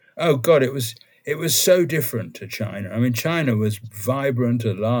Oh God, it was so different to China. I mean, China was vibrant,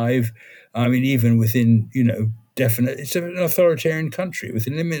 alive. I mean, even within definite. It's an authoritarian country with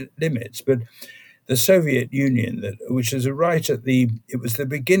limits, but the Soviet Union, which is it was the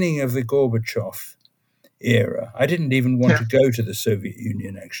beginning of the Gorbachev era. I didn't even want Yeah. to go to the Soviet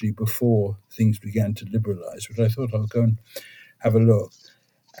Union actually before things began to liberalize, but I thought I'll go and have a look.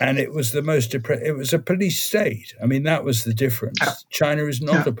 And it was it was a police state. I mean, that was the Yeah. difference. China is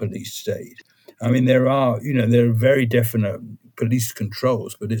not Yeah. a police state. I mean, there are very definite police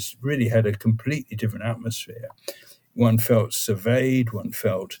controls, but it's really had a completely different atmosphere. One felt surveyed, one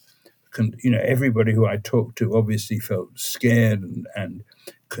felt, everybody who I talked to obviously felt scared and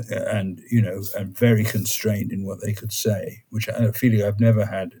very constrained in what they could say, which a feeling I've never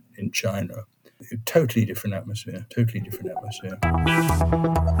had in China. Totally different atmosphere. Totally different atmosphere.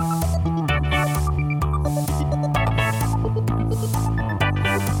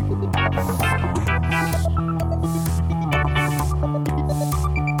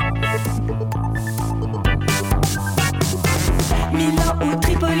 Milan ou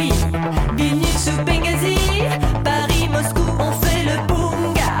Tripoli, Vilnius ou Benghazi, Paris, Moscou, on fait le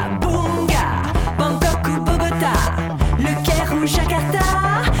boonga, boonga. Bangkok ou Bogota, Le Caire ou Jakarta,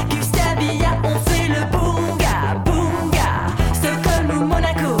 Gustavia, on fait le boonga, boonga. Stockholm ou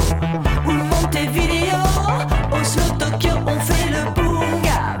Monaco, ou Montevideo, Oslo, Tokyo, on fait le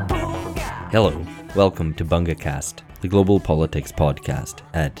boonga, boonga. Hello, welcome to BungaCast, the global politics podcast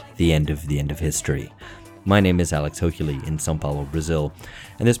at the end of history. My name is Alex Hokuli in São Paulo, Brazil,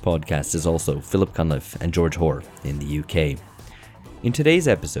 and this podcast is also Philip Cunliffe and George Hoare in the UK. In today's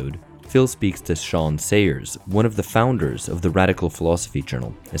episode, Phil speaks to Sean Sayers, one of the founders of the Radical Philosophy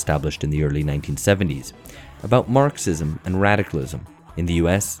Journal, established in the early 1970s, about Marxism and radicalism in the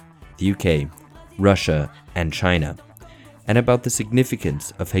US, the UK, Russia, and China, and about the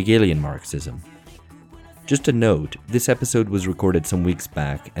significance of Hegelian Marxism. Just a note, this episode was recorded some weeks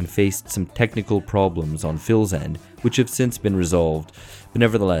back and faced some technical problems on Phil's end, which have since been resolved, but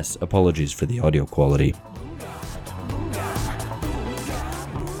nevertheless, apologies for the audio quality.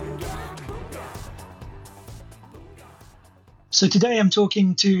 So today I'm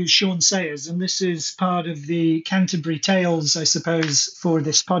talking to Sean Sayers, and this is part of the Canterbury Tales, I suppose, for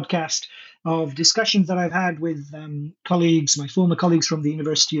this podcast of discussions that I've had with colleagues, my former colleagues from the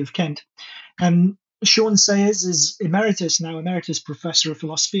University of Kent. Sean Sayers is emeritus professor of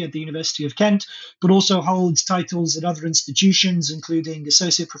philosophy at the University of Kent, but also holds titles at other institutions, including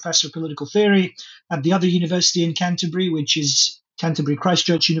associate professor of political theory at the other university in Canterbury, which is Canterbury Christ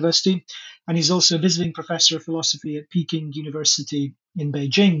Church University. And he's also a visiting professor of philosophy at Peking University in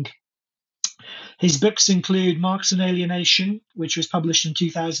Beijing. His books include Marx and Alienation, which was published in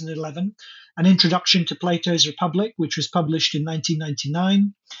 2011, An Introduction to Plato's Republic, which was published in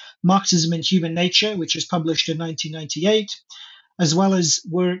 1999, Marxism and Human Nature, which was published in 1998, as well as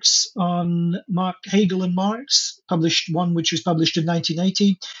works on Hegel and Marx, one which was published in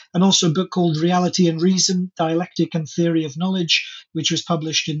 1980, and also a book called Reality and Reason, Dialectic and Theory of Knowledge, which was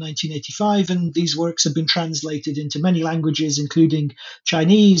published in 1985. And these works have been translated into many languages, including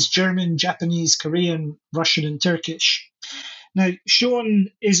Chinese, German, Japanese, Korean, Russian, and Turkish. Now, Sean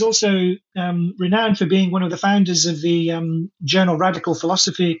is also renowned for being one of the founders of the journal Radical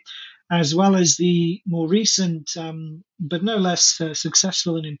Philosophy, as well as the more recent, but no less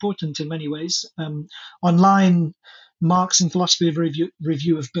successful and important in many ways, online Marx and Philosophy of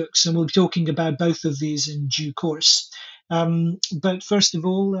Review of Books. And we'll be talking about both of these in due course. But first of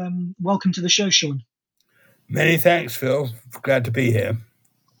all, welcome to the show, Sean. Many thanks, Phil. Glad to be here.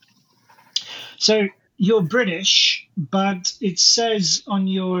 So you're British, but it says on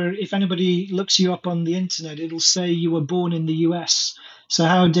if anybody looks you up on the internet, it'll say you were born in the US. So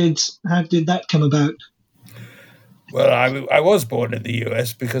how did that come about? Well, I was born in the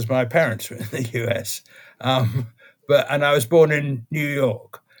US because my parents were in the US, and I was born in New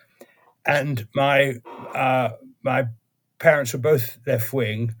York, and my parents were both left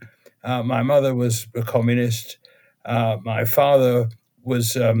wing. My mother was a communist. My father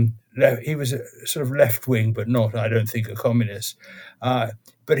was he was a sort of left wing, but not, I don't think, a communist.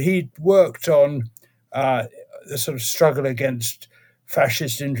 But he worked on the sort of struggle against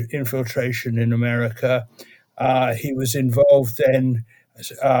fascist infiltration in America. He was involved then.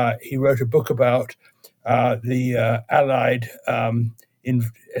 He wrote a book about the Allied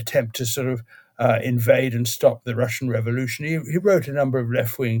attempt to sort of invade and stop the Russian Revolution. He wrote a number of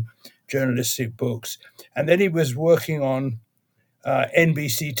left-wing journalistic books, and then he was working on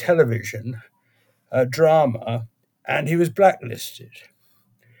NBC television drama, and he was blacklisted.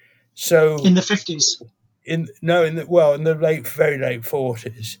 So in the 50s. in the very late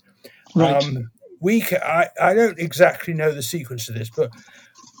 40s. Right. I don't exactly know the sequence of this, but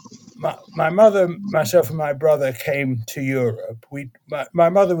my mother, myself, and my brother came to Europe. My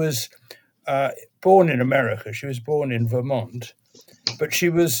mother was born in America. She was born in Vermont, but she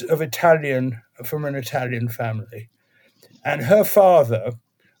was from an Italian family, and her father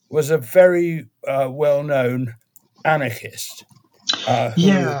was a very well-known anarchist who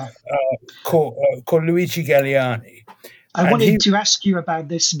Yeah. called Luigi Galliani, I and he wanted to ask you about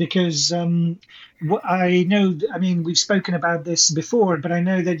this because I know, I mean, we've spoken about this before, but I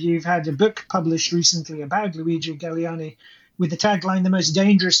know that you've had a book published recently about Luigi Galliani with the tagline, "The Most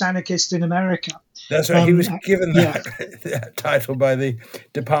Dangerous Anarchist in America." That's right. He was given Yeah. that title by the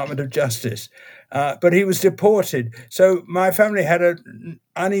Department of Justice, but he was deported. So my family had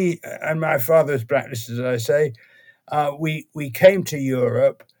and my father was blacklisted, as I say. We came to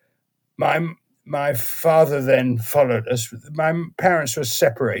Europe. My father then followed us. My parents were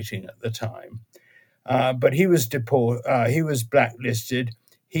separating at the time, but he was he was blacklisted.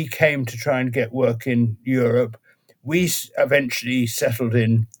 He came to try and get work in Europe. We eventually settled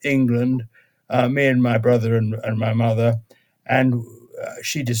in England, me and my brother and my mother, and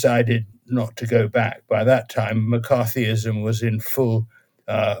she decided not to go back. By that time, McCarthyism was in full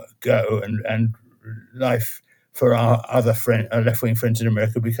go, and life for our other left-wing friends in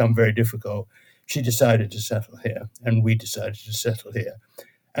America become very difficult. She decided to settle here, and we decided to settle here.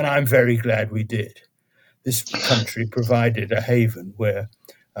 And I'm very glad we did. This country provided a haven where,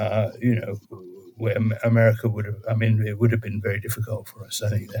 where America would have. I mean, it would have been very difficult for us, I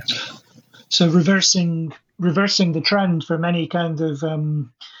think. There. So reversing the trend for many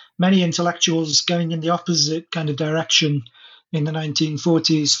intellectuals going in the opposite kind of direction in the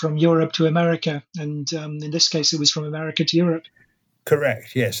 1940s from Europe to America, and in this case, it was from America to Europe.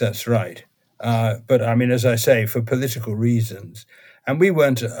 Correct. Yes, that's right. But I mean, as I say, for political reasons. And we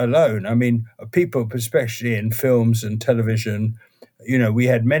weren't alone. I mean, people, especially in films and television, we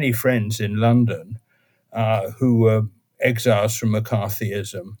had many friends in London who were exiles from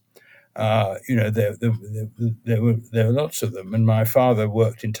McCarthyism. There were lots of them. And my father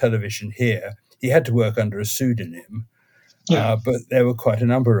worked in television here. He had to work under a pseudonym, but there were quite a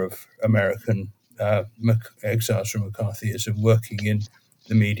number of American exiles from McCarthyism working in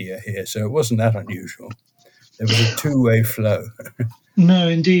the media here. So it wasn't that unusual. There was a two-way flow. No,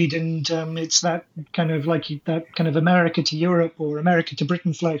 indeed, and it's that kind of America to Europe or America to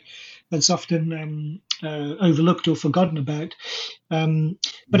Britain flow that's often overlooked or forgotten about.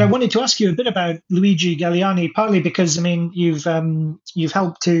 But I wanted to ask you a bit about Luigi Galliani, partly because I mean you've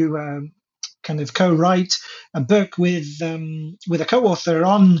helped to kind of co-write a book with a co-author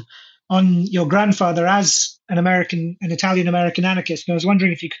on your grandfather as an Italian American anarchist. And I was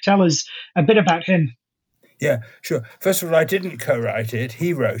wondering if you could tell us a bit about him. Yeah, sure. First of all, I didn't co-write it.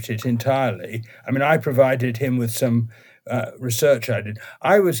 He wrote it entirely. I mean, I provided him with some research I did.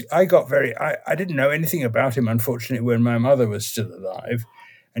 I didn't know anything about him, unfortunately, when my mother was still alive,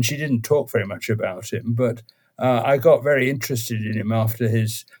 and she didn't talk very much about him. But I got very interested in him after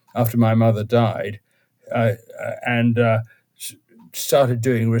my mother died, and started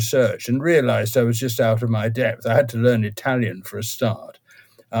doing research and realized I was just out of my depth. I had to learn Italian for a start.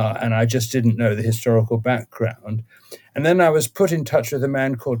 And I just didn't know the historical background. And then I was put in touch with a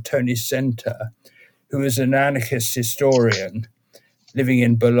man called Tony Senta, who is an anarchist historian living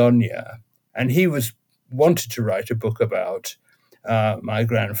in Bologna. And he wanted to write a book about my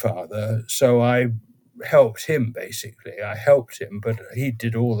grandfather. So I helped him, basically. I helped him, but he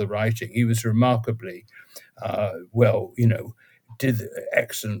did all the writing. He was remarkably did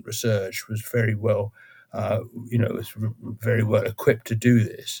excellent research, was very well was very well equipped to do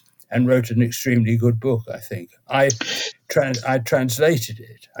this, and wrote an extremely good book, I think. I translated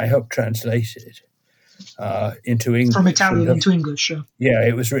it. I helped translate it into English. From Italian into English, yeah. Yeah,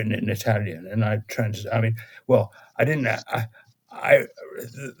 it was written in Italian, and I didn't.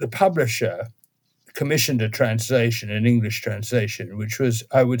 The publisher commissioned a translation, an English translation, which was,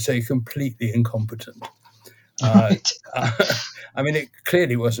 I would say, completely incompetent. Right. I mean, it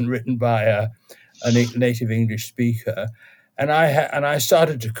clearly wasn't written by a native English speaker, and I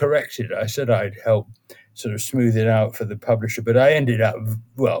started to correct it. I said I'd help sort of smooth it out for the publisher, but I ended up,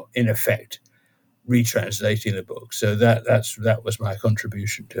 in effect, retranslating the book. So that was my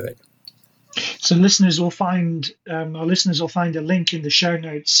contribution to it. So our listeners will find a link in the show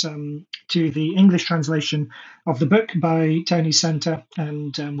notes to the English translation of the book by Tony Senta,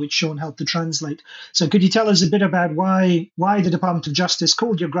 and which Sean helped to translate. So could you tell us a bit about why the Department of Justice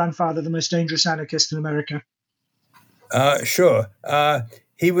called your grandfather the most dangerous anarchist in America? Sure.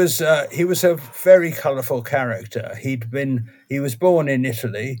 he was a very colourful character. He was born in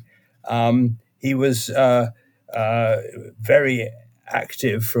Italy. He was very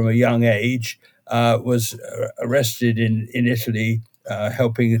active from a young age. Was arrested in Italy,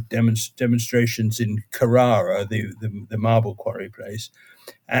 helping demonstrations in Carrara, the marble quarry place,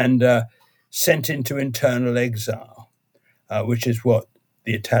 and sent into internal exile, which is what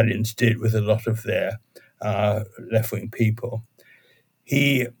the Italians did with a lot of their left-wing people.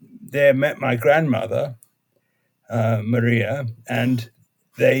 He there met my grandmother, Maria, and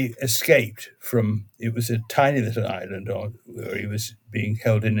they escaped from. It was a tiny little island where he was being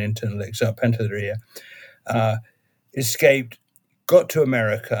held in internal exile, Pantelleria. Escaped, got to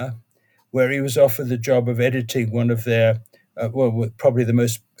America, where he was offered the job of editing one of their, probably the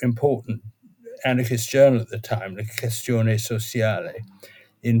most important anarchist journal at the time, La Questione Sociale,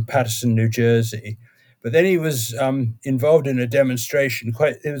 in Paterson, New Jersey. But then he was involved in a demonstration.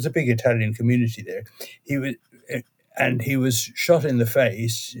 There was a big Italian community there. He was shot in the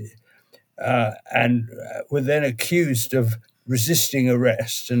face, and was then accused of resisting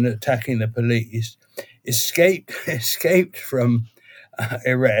arrest and attacking the police. Escaped from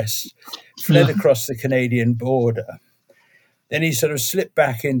arrest, fled across the Canadian border. Then he sort of slipped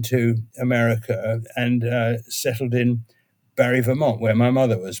back into America and settled in Barry, Vermont, where my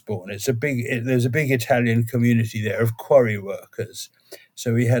mother was born. There's a big Italian community there of quarry workers.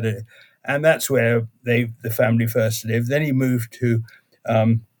 So and that's where the family first lived. Then he moved to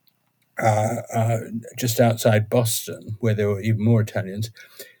just outside Boston, where there were even more Italians.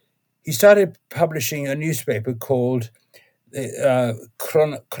 He started publishing a newspaper called Cronaca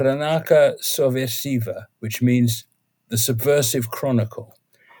Sovversiva, which means the Subversive Chronicle,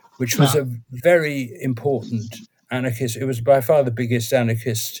 which was a very important anarchist. It was by far the biggest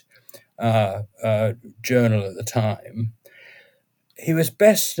anarchist journal at the time. He was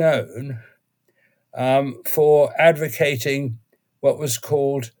best known for advocating what was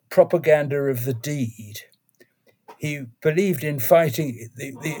called propaganda of the deed. He believed in fighting.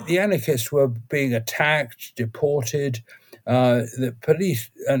 The anarchists were being attacked, deported. The police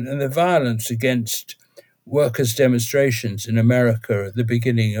and the violence against workers' demonstrations in America at the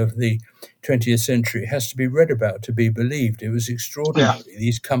beginning of the 20th century has to be read about to be believed. It was extraordinary. Yeah.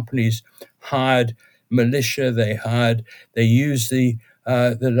 These companies hired militia. They used the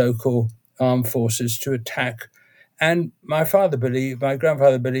local armed forces to attack. And my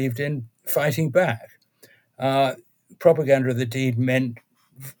grandfather believed in fighting back. Propaganda of the deed meant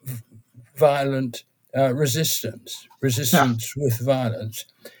violent resistance with violence.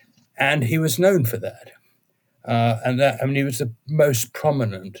 And he was known for that. He was the most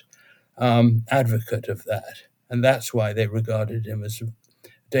prominent advocate of that. And that's why they regarded him as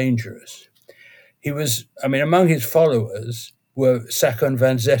dangerous. He was, among his followers were Sacco and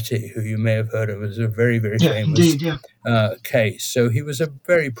Vanzetti, who you may have heard of as a very, very famous case. So he was a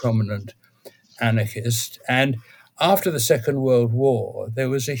very prominent anarchist. And after the Second World War, there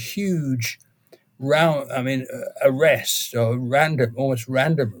was a huge arrest, or almost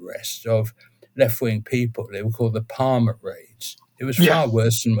random arrest of left-wing people. They were called the Palmer raids. It was far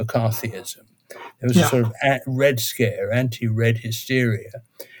worse than McCarthyism. There was a sort of Red Scare, anti-Red hysteria.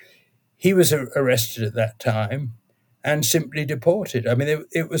 He was arrested at that time and simply deported.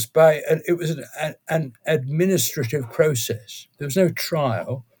 It was an administrative process. There was no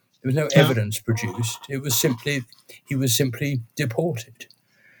trial. There was no evidence produced. He was simply deported.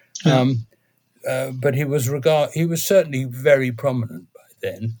 But he was certainly very prominent by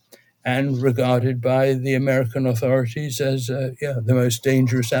then, and regarded by the American authorities as the most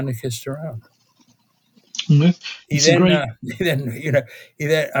dangerous anarchist around. Mussolini.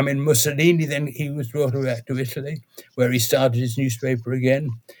 Then he was brought back to Italy, where he started his newspaper again.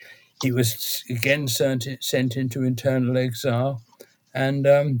 He was again sent into internal exile, and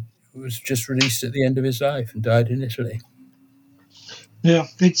was just released at the end of his life and died in Italy. Yeah,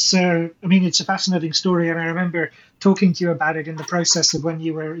 it's a fascinating story, and I remember talking to you about it in the process of when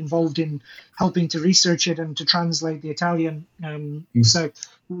you were involved in helping to research it and to translate the Italian. So,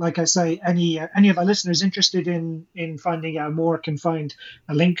 like I say, any of our listeners interested in finding out more can find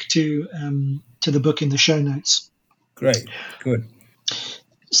a link to the book in the show notes. Great, good.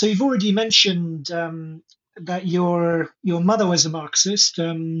 So you've already mentioned that your mother was a Marxist,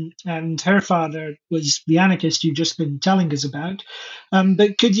 and her father was the anarchist you've just been telling us about.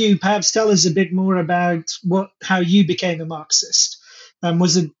 But could you perhaps tell us a bit more about how you became a Marxist?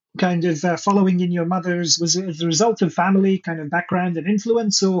 Was it kind of following in your mother's? Was it as a result of family kind of background and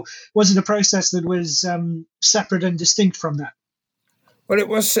influence, or was it a process that was separate and distinct from that? Well, it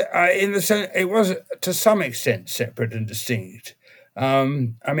was it was to some extent separate and distinct. I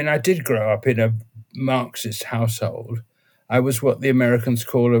mean, I did grow up in a Marxist household. I was what the Americans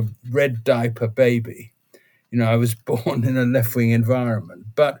call a red diaper baby. I was born in a left wing environment,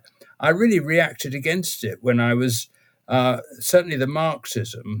 but I really reacted against it when I was certainly the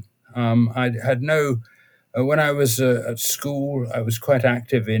Marxism. I had no, when I was at school, I was quite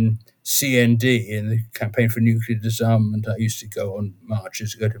active in CND, in the Campaign for Nuclear Disarmament. I used to go on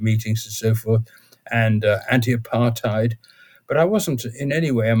marches, go to meetings and so forth, and anti apartheid. But I wasn't in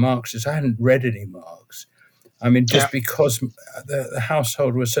any way a Marxist. I hadn't read any Marx. I mean, Yeah. just because the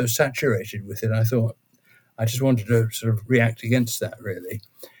household was so saturated with it, I thought I just wanted to sort of react against that, really.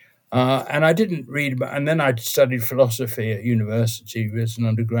 And I didn't read, and then I studied philosophy at university as an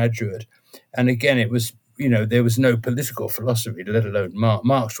undergraduate. And again, it was, there was no political philosophy, let alone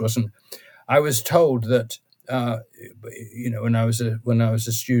Marx wasn't. I was told that, when I was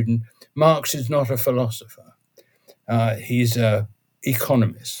a student, Marx is not a philosopher. He's a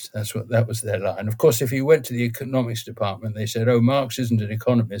economist. That was their line. Of course, if you went to the economics department, they said, "Oh, Marx isn't an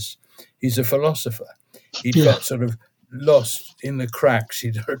economist; he's a philosopher." He'd Yeah. got sort of lost in the cracks.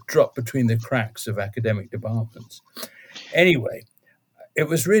 He'd dropped between the cracks of academic departments. Anyway, it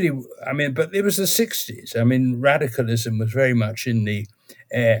was really, I mean, but it was the 60s. I mean, radicalism was very much in the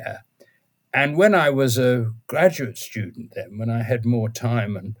air. And when I was a graduate student, then, when I had more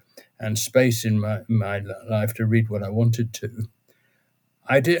time and space in my life to read what I wanted to,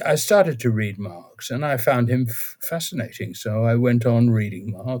 I started to read Marx, and I found him fascinating. So I went on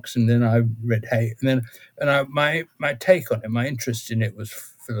reading Marx, and then I read Hegel, my take on it, my interest in it was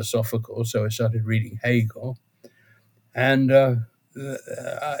philosophical. So I started reading Hegel, and but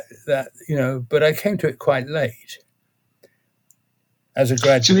I came to it quite late as a So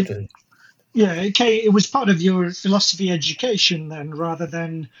graduate. it was part of your philosophy education then, rather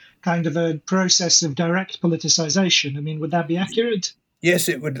than kind of a process of direct politicization. I mean, would that be accurate? Yes,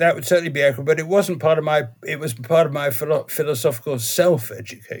 it would. That would certainly be accurate, but it wasn't part of my. It was part of my philosophical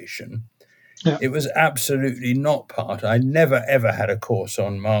self-education. Yeah. It was absolutely not part. I never ever had a course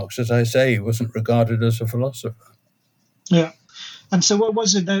on Marx. As I say, he wasn't regarded as a philosopher. Yeah. And so what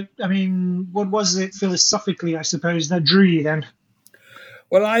was it philosophically, I suppose, that drew you then?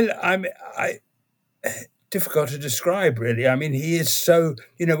 Well, I difficult to describe really. I mean, he is so.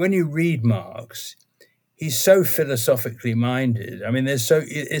 When you read Marx, he's so philosophically minded. I mean, it's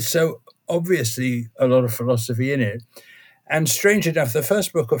so obviously a lot of philosophy in it. And strange enough, the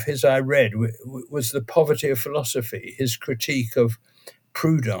first book of his I read was The Poverty of Philosophy, his critique of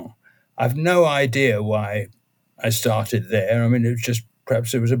Proudhon. I've no idea why I started there. I mean,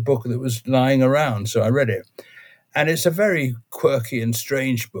 perhaps it was a book that was lying around, so I read it. And it's a very quirky and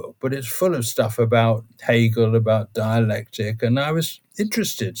strange book, but it's full of stuff about Hegel, about dialectic, and I was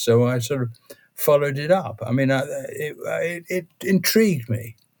interested, so I sort of followed it up. I mean, it intrigued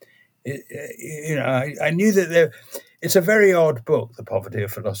me. I knew that it's a very odd book, The Poverty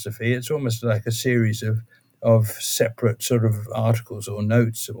of Philosophy. It's almost like a series of separate sort of articles or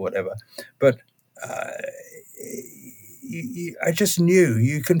notes or whatever. But I just knew,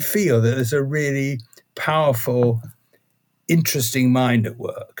 you can feel that there's a really powerful, interesting mind at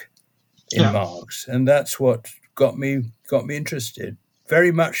work in Marx, and that's what got me interested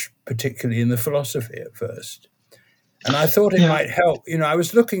very much, particularly in the philosophy at first. And I thought it might help. I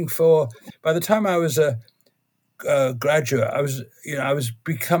was looking for. By the time I was a graduate, I was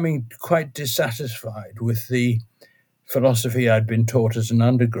becoming quite dissatisfied with the philosophy I'd been taught as an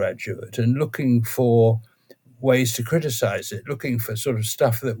undergraduate, and looking for ways to criticize it, looking for sort of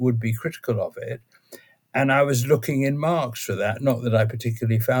stuff that would be critical of it. And I was looking in Marx for that. Not that I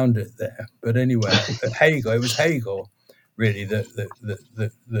particularly found it there, but anyway, Hegel. It was Hegel, really, that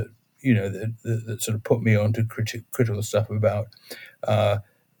sort of put me on to critical stuff about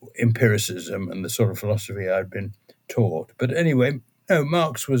empiricism and the sort of philosophy I'd been taught. But anyway, no,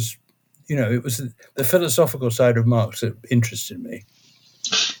 Marx was, it was the philosophical side of Marx that interested me.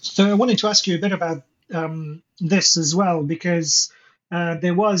 So I wanted to ask you a bit about this as well, because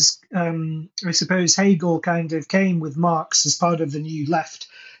there was, I suppose, Hegel kind of came with Marx as part of the New Left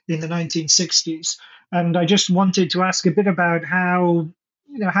in the 1960s. And I just wanted to ask a bit about how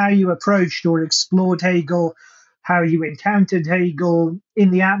you approached or explored Hegel, how you encountered Hegel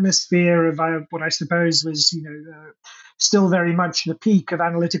in the atmosphere of what I suppose was, still very much the peak of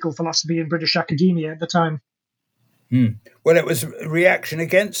analytical philosophy in British academia at the time. Well, it was a reaction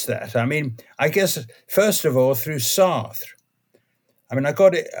against that. I mean, I guess, first of all, through Sartre. I mean,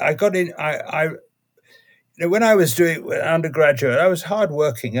 when I was doing undergraduate, I was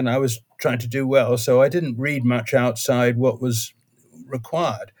hardworking and I was trying to do well, so I didn't read much outside what was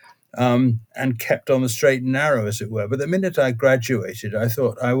required. and kept on the straight and narrow, as it were. But the minute I graduated, I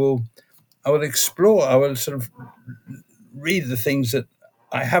thought I will explore. I will sort of read the things that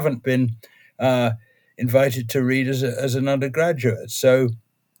I haven't been invited to read as an undergraduate. So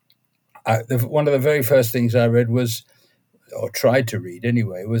one of the very first things I read was, or tried to read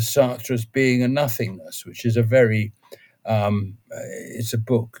anyway, was Sartre's Being a Nothingness, which is a very, it's a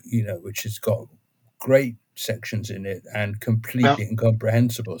book, which has got great sections in it and completely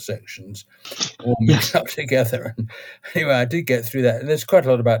incomprehensible sections, all mixed up together. And anyway, I did get through that. And there's quite a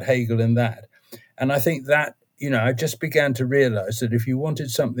lot about Hegel in that. And I think that, I just began to realize that if you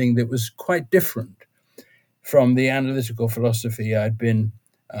wanted something that was quite different from the analytical philosophy I'd been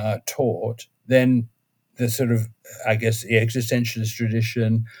taught, then the sort of, I guess, the existentialist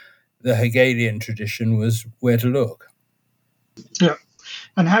tradition, the Hegelian tradition was where to look. Yeah.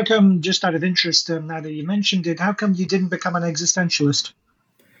 And how come, just out of interest, now that you mentioned it, how come you didn't become an existentialist?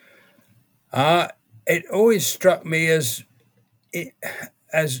 It always struck me as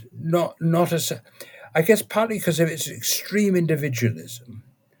not as, I guess, partly because of its extreme individualism.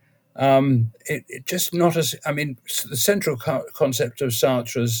 It just not as, the central concept of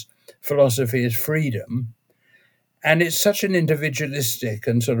Sartre's philosophy is freedom. And it's such an individualistic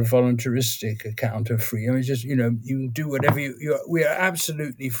and sort of voluntaristic account of freedom. It's just, you can do whatever we are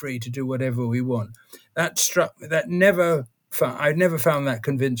absolutely free to do whatever we want. That struck me, I never found that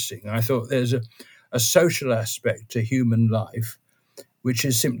convincing. I thought there's a social aspect to human life, which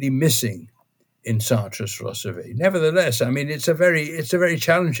is simply missing in Sartre's philosophy. Nevertheless, it's a very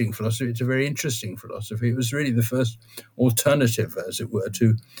challenging philosophy. It's a very interesting philosophy. It was really the first alternative, as it were,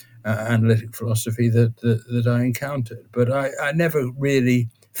 to analytic philosophy that I encountered. But I never really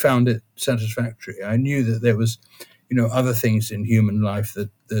found it satisfactory. I knew that there was, other things in human life that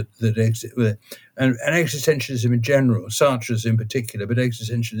exist. And existentialism in general, Sartre's in particular, but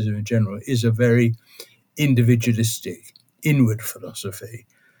existentialism in general, is a very individualistic, inward philosophy.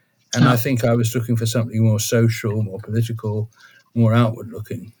 And I think I was looking for something more social, more political, more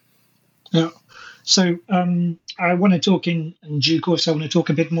outward-looking. Yeah. So I want to talk in due course. I want to talk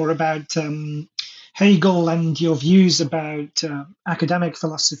a bit more about Hegel and your views about academic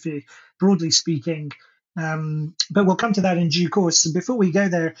philosophy, broadly speaking. But we'll come to that in due course. So before we go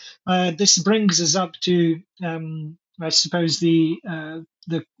there, this brings us up to, I suppose, the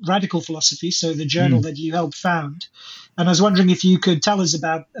radical philosophy, so the journal that you helped found. And I was wondering if you could tell us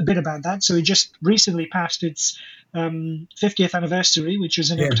a bit about that. So it just recently passed its 50th anniversary, which was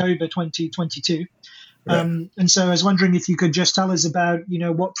in October 2022. Right. And so I was wondering if you could just tell us about,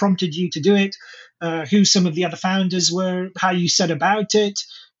 what prompted you to do it, who some of the other founders were, how you set about it,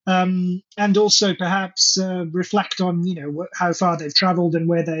 and also perhaps reflect on, how far they've traveled and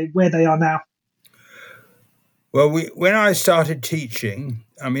where they are now. Well, when I started teaching,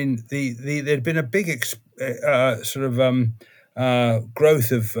 there'd been a big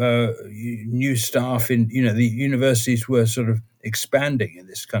growth of new staff in, the universities were sort of expanding in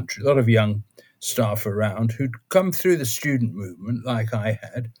this country. A lot of young staff around who'd come through the student movement like I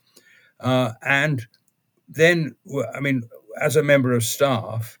had. And then, as a member of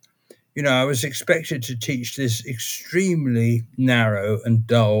staff, I was expected to teach this extremely narrow and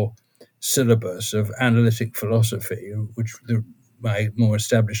dull syllabus of analytic philosophy, which my more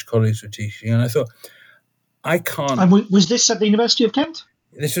established colleagues were teaching. And I thought, I can't... And was this at the University of Kent?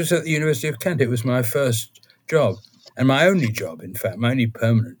 This was at the University of Kent. It was my first job, and my only job, in fact, my only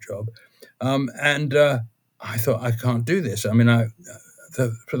permanent job. And I thought, I can't do this.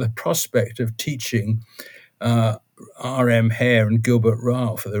 For the prospect of teaching R.M. Hare and Gilbert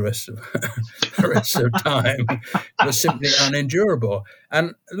Ryle for the rest of time was simply unendurable.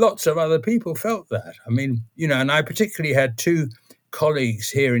 And lots of other people felt that. And I particularly had two colleagues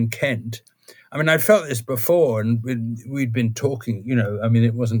here in Kent. I'd felt this before, and we'd been talking,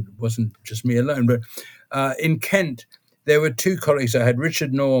 it wasn't just me alone, but in Kent, there were two colleagues I had,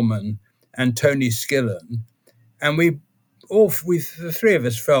 Richard Norman and Tony Skillen, and the three of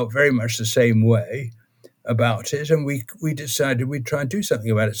us felt very much the same way about it, and we decided we'd try and do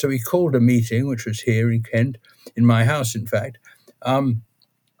something about it. So we called a meeting, which was here in Kent, in my house, in fact,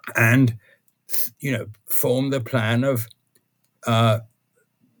 and formed the plan of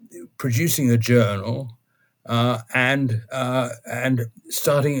producing a journal and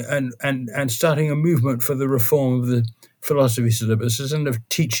starting a movement for the reform of the philosophy syllabuses and of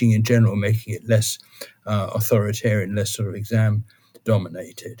teaching in general, making it less authoritarian, less sort of exam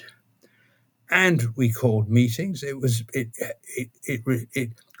dominated. And we called meetings. It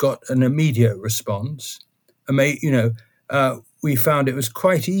got an immediate response. We found it was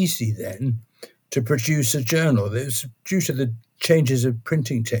quite easy then to produce a journal. It was due to the changes of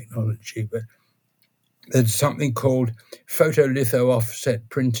printing technology, but there's something called photolitho offset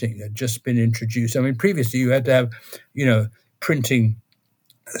printing had just been introduced. I mean, previously you had to have, printing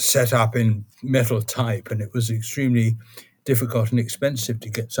set up in metal type, and it was extremely difficult and expensive to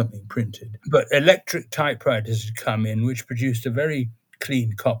get something printed. But electric typewriters had come in, which produced a very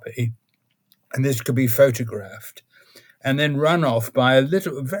clean copy, and this could be photographed and then run off by a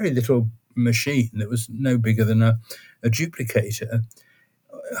very little machine that was no bigger than a duplicator,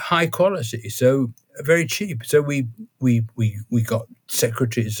 high quality, so very cheap. So we got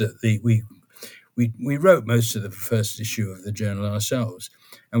secretaries we wrote most of the first issue of the journal ourselves,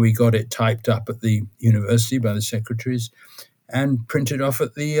 and we got it typed up at the university by the secretaries and printed off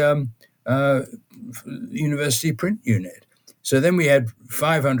at the university print unit. So then we had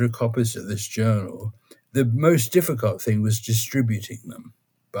 500 copies of this journal. The most difficult thing was distributing them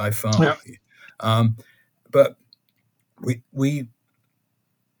by far. Yeah. But we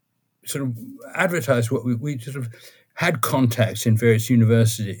sort of advertised what we sort of had contacts in various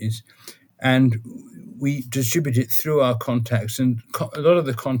universities, and we distributed it through our contacts, and a lot of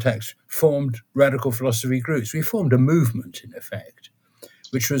the contacts formed radical philosophy groups. We formed a movement, in effect,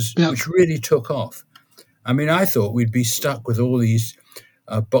 which really took off. I mean, I thought we'd be stuck with all these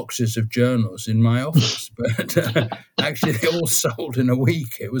boxes of journals in my office, but actually they all sold in a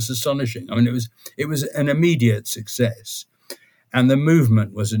week. It was astonishing. I mean, it was an immediate success, and the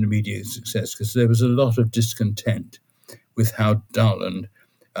movement was an immediate success because there was a lot of discontent with how dull and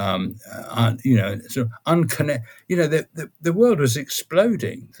sort of unconnected. The world was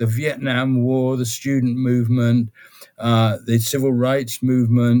exploding. The Vietnam War, the student movement, the civil rights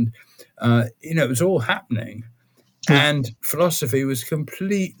movement. It was all happening. And philosophy was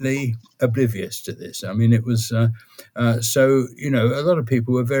completely oblivious to this. I mean, it was so, a lot of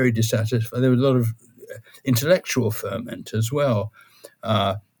people were very dissatisfied. There was a lot of intellectual ferment as well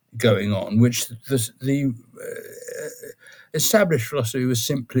going on, which the established philosophy was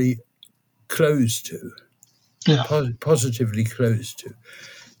simply closed to, positively closed to.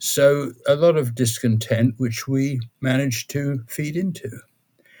 So a lot of discontent, which we managed to feed into.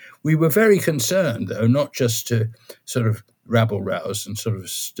 We were very concerned, though, not just to sort of rabble-rouse and sort of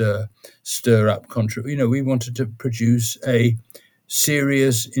stir up controversy. We wanted to produce a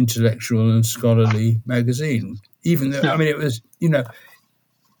serious intellectual and scholarly magazine, even though, I mean, it was,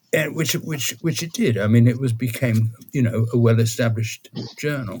 which it did. I mean, became, a well-established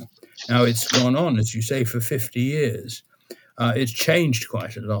journal. Now it's gone on, as you say, for 50 years. It's changed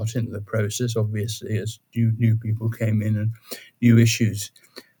quite a lot in the process, obviously, as new people came in and new issues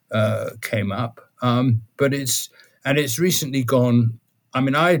came up, but it's recently gone. I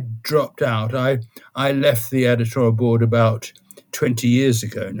mean, I dropped out. I left the editorial board about 20 years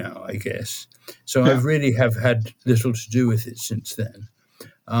ago now, I guess. So I really have had little to do with it since then.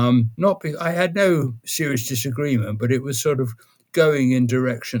 I had no serious disagreement, but it was sort of going in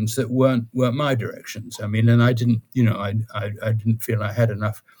directions that weren't my directions. I mean, and I didn't, I didn't feel I had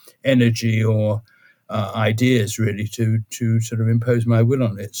enough energy or ideas really to sort of impose my will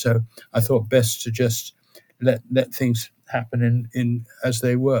on it. So I thought best to just let things happen in as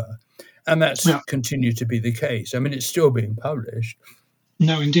they were, and that's continued to be the case. I mean, it's still being published.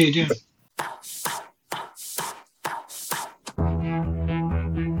 No, indeed, yeah.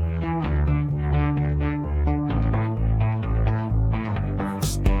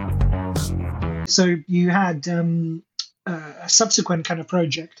 So you had a subsequent kind of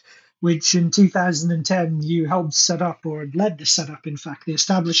project, which in 2010 you helped set up, or led the setup, in fact, the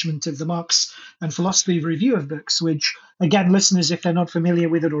establishment of the Marx and Philosophy Review of Books, which, again, listeners, if they're not familiar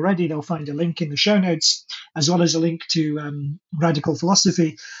with it already, they'll find a link in the show notes, as well as a link to Radical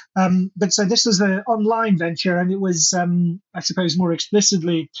Philosophy. But so this was an online venture, and it was, I suppose, more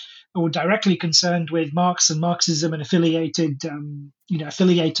explicitly or directly concerned with Marx and Marxism and affiliated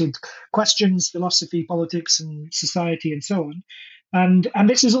questions, philosophy, politics, and society, and so on. And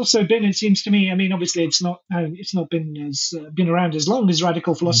this has also been, it seems to me, I mean, obviously it's not been around as long as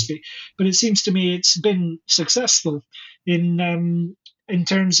Radical Philosophy, but it seems to me it's been successful in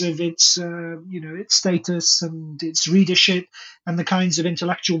terms of its its status and its readership and the kinds of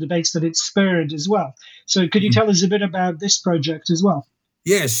intellectual debates that it's spurred as well. So could you tell us a bit about this project as well?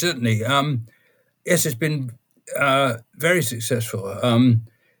 Yes, certainly. Yes, it's been very successful.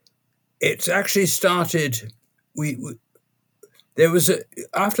 It's actually started. There was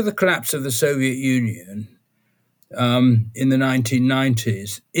after the collapse of the Soviet Union in the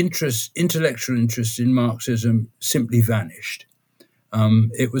 1990s, intellectual interest in Marxism simply vanished.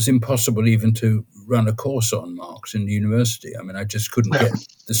 It was impossible even to run a course on Marx in the university. I mean, I just couldn't get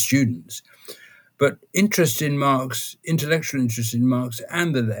the students. But interest in Marx, intellectual interest in Marx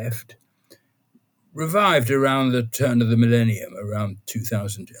and the left, revived around the turn of the millennium, around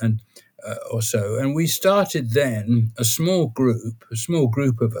 2000 and or so. And we started then a small group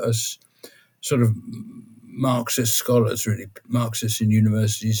of us, sort of Marxist scholars, really, Marxists in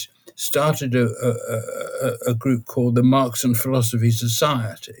universities, started a group called the Marx and Philosophy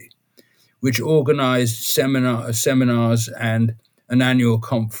Society, which organized seminars and an annual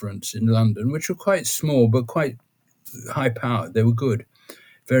conference in London, which were quite small but quite high-powered. They were good,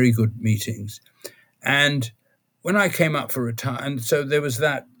 very good meetings. And when I came up for retirement, so there was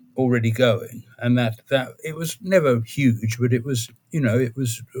that already going, and that it was never huge, but it was,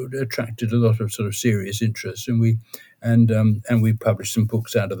 it attracted a lot of sort of serious interest, and we published some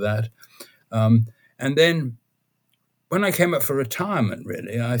books out of that. And then when I came up for retirement,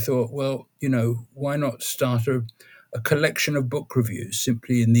 really, I thought, well, why not start a collection of book reviews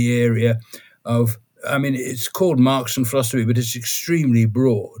simply in the area of, it's called Marx and philosophy, but it's extremely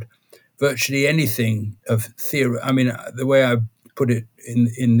broad. Virtually anything of theory. The way I put it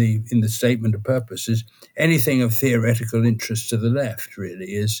in the statement of purpose is anything of theoretical interest to the left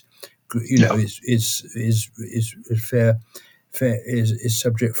really is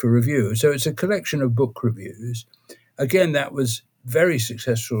subject for review. So it's a collection of book reviews. Again, that was very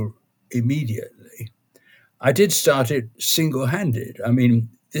successful immediately. I did start it single-handed.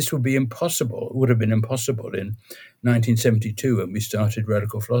 This would be impossible. It would have been impossible in 1972 when we started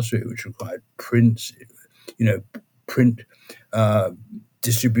Radical Philosophy, which required print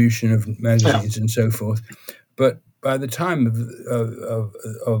distribution of magazines and so forth. But by the time of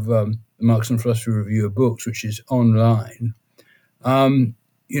the Marx and Philosophy Review of Books, which is online,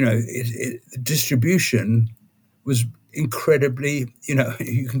 distribution was incredibly,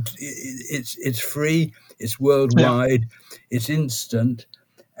 it's free, it's worldwide, it's instant.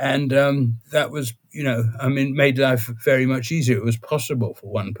 And that was, made life very much easier. It was possible for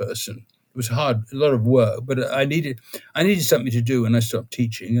one person. It was hard, a lot of work, but I needed something to do when I stopped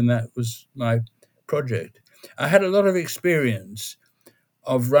teaching, and that was my project. I had a lot of experience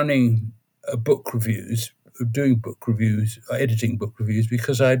of running book reviews, of doing book reviews, editing book reviews,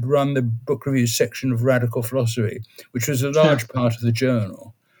 because I'd run the book reviews section of Radical Philosophy, which was a large part of the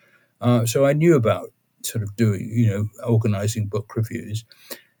journal. So I knew about sort of doing, organizing book reviews.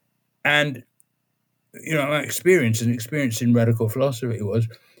 And, my experience in Radical Philosophy was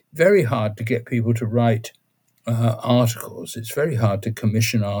very hard to get people to write articles. It's very hard to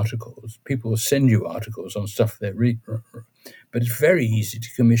commission articles. People will send you articles on stuff they read, but it's very easy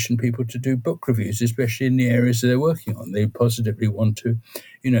to commission people to do book reviews, especially in the areas that they're working on. They positively want to,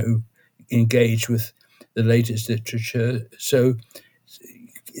 engage with the latest literature. So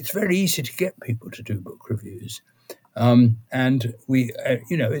it's very easy to get people to do book reviews. And we,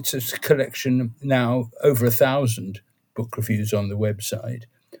 it's a collection now, over 1,000 book reviews on the website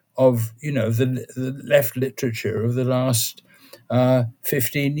of, the left literature of the last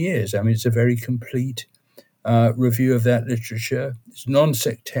 15 years. It's a very complete review of that literature. It's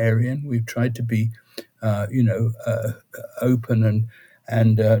non-sectarian. We've tried to be, open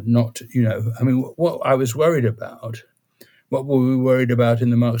and not, what I was worried about, what were we worried about in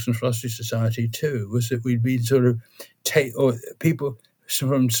the Marx and Philosophy Society too, was that we'd been sort of people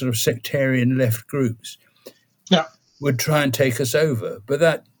from sort of sectarian left groups would try and take us over, but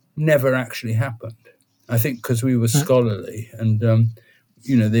that never actually happened. I think because we were scholarly and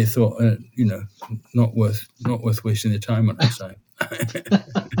they thought not worth wasting their time on us.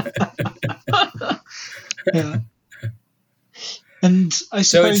 And I suppose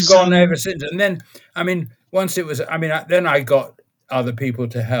so it's gone ever since. And then once it was, then I got other people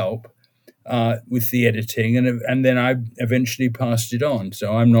to help with the editing, and then I eventually passed it on.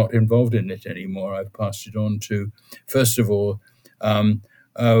 So I'm not involved in it anymore. I've passed it on to, first of all, a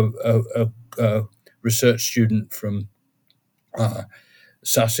research student from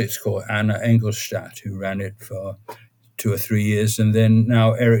Sussex called Anna Engelstadt, who ran it for 2 or 3 years, and then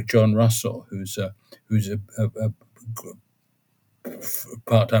now Eric John Russell, who's a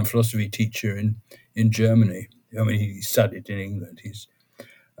part-time philosophy teacher in Germany. He studied in England.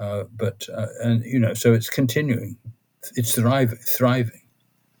 So it's continuing. It's thriving.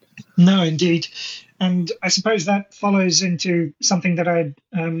 No, indeed. And I suppose that follows into something that I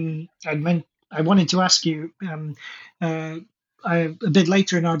wanted to ask you a bit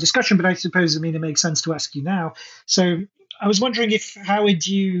later in our discussion, but I suppose, it makes sense to ask you now. So I was wondering how would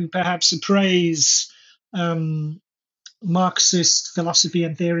you perhaps appraise Marxist philosophy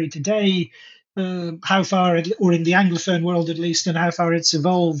and theory today, how far, or in the Anglophone world at least, and how far it's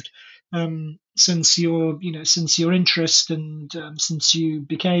evolved since your interest and since you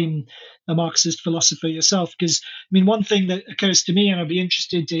became a Marxist philosopher yourself. Because I mean, one thing that occurs to me, and I'd be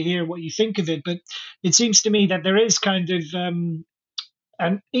interested to hear what you think of it, but it seems to me that there is kind of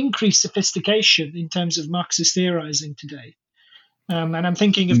an increased sophistication in terms of Marxist theorizing today. And I'm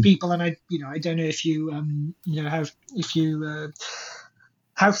thinking of people, and I don't know if you, have if you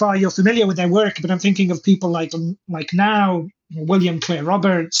how far you're familiar with their work, but I'm thinking of people like now William Clare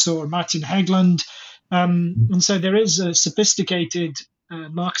Roberts or Martin Hegland, and so there is a sophisticated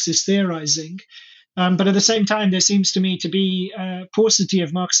Marxist theorizing, but at the same time there seems to me to be a paucity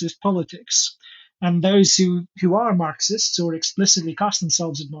of Marxist politics. And those who are Marxists or explicitly cast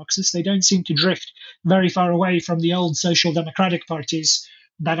themselves as Marxists, they don't seem to drift very far away from the old social democratic parties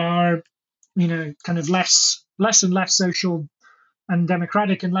that are, kind of less and less social and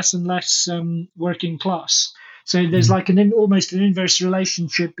democratic and less working class. So there's like almost an inverse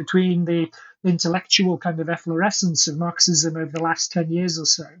relationship between the intellectual kind of efflorescence of Marxism over the last 10 years or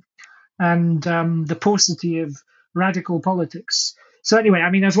so and the paucity of radical politics. So anyway, I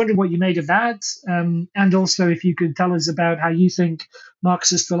mean, I was wondering what you made of that, and also if you could tell us about how you think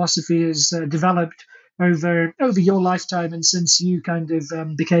Marxist philosophy has developed over your lifetime and since you kind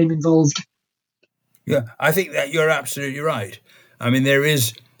of became involved. Yeah, I think that you're absolutely right. I mean, there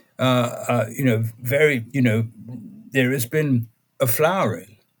is, there has been a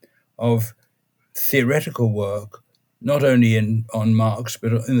flowering of theoretical work, not only on Marx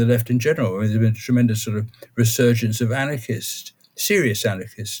but in the left in general. I mean, there's been a tremendous sort of resurgence of serious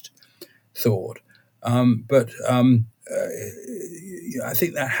anarchist thought. I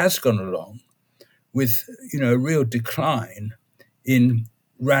think that has gone along with a real decline in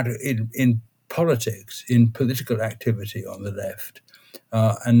in politics, in political activity on the left,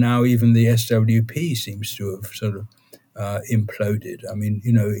 and now even the SWP seems to have sort of imploded. I mean,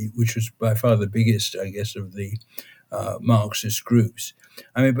 which was by far the biggest, I guess, of the Marxist groups.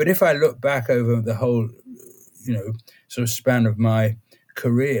 I mean, but if I look back over the whole, sort of span of my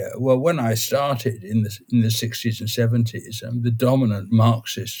career, well, when I started in the 60s and 70s, the dominant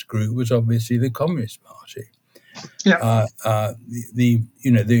Marxist group was obviously the Communist Party. Yeah.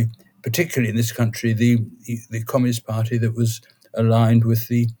 Particularly in this country, the Communist Party that was aligned with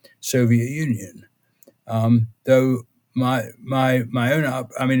the Soviet Union. Though my own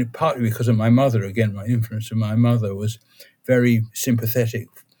I mean, partly because of my mother, again, my influence of my mother was very sympathetic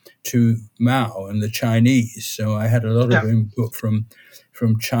to Mao and the Chinese. So I had a lot of input from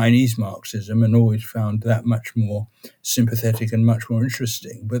Chinese Marxism and always found that much more sympathetic and much more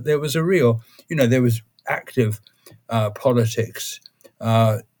interesting. But there was a real, there was active politics,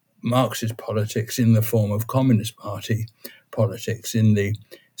 Marxist politics in the form of Communist Party politics in the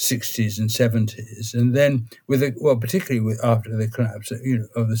 60s and 70s, and then particularly after the collapse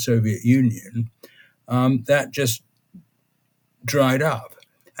of the Soviet Union, that just dried up,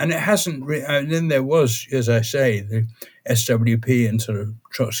 and it hasn't. And then there was, as I say, the SWP and sort of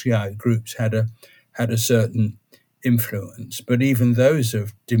Trotskyite groups had a certain influence, but even those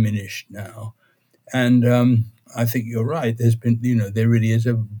have diminished now, and I think you're right. There's been, there really is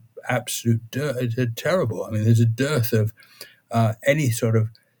a absolute dearth. It's terrible. I mean, there's a dearth of any sort of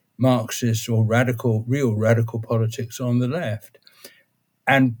Marxist or real radical politics on the left.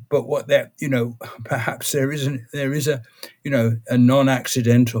 But what that, perhaps there is a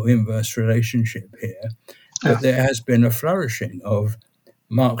non-accidental inverse relationship here, but there has been a flourishing of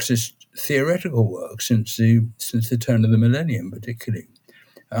Marxist theoretical work since the turn of the millennium, particularly.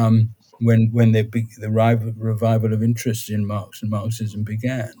 When the revival of interest in Marx and Marxism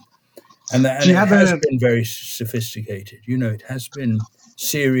began. And it has been very sophisticated. It has been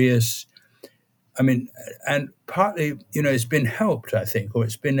serious. I mean, and partly, it's been helped, I think, or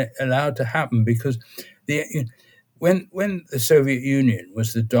it's been allowed to happen because when the Soviet Union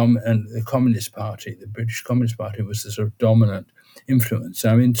was the Communist Party, the British Communist Party was the sort of dominant influence.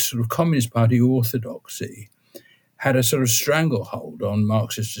 I mean, sort of Communist Party orthodoxy had a sort of stranglehold on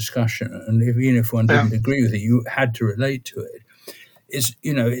Marxist discussion, and even if one didn't agree with it, you had to relate to it.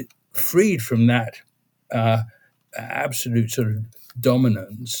 It freed from that absolute sort of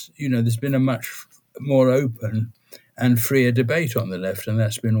dominance. There's been a much more open and freer debate on the left, and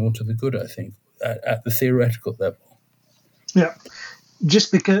that's been all to the good, I think, at the theoretical level. Yeah.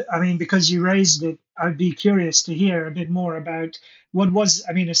 Just because you raised it, I'd be curious to hear a bit more about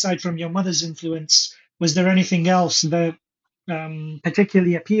aside from your mother's influence, was there anything else that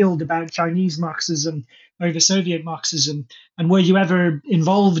particularly appealed about Chinese Marxism over Soviet Marxism? And were you ever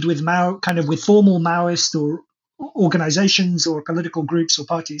involved with with formal Maoist or organizations or political groups or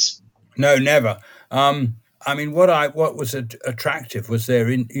parties? No, never. I mean, what was attractive was their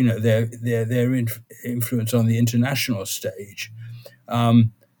influence on the international stage of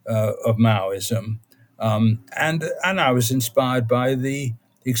Maoism, and I was inspired by the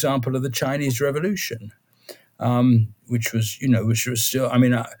example of the Chinese Revolution, which was still. I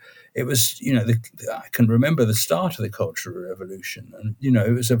mean, it was I can remember the start of the Cultural Revolution, and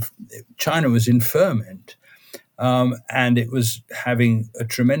China was in ferment, and it was having a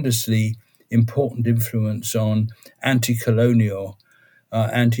tremendously important influence on anti-colonial,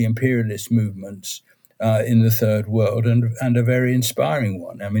 anti-imperialist movements in the third world, and a very inspiring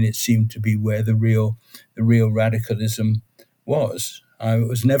one. I mean, it seemed to be where the real radicalism was. I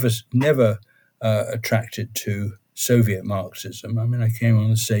was never attracted to Soviet Marxism. I mean, I came on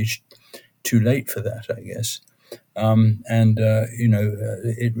the stage too late for that, I guess.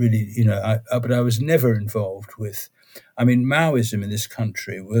 It really, but I was never involved with. I mean, Maoism in this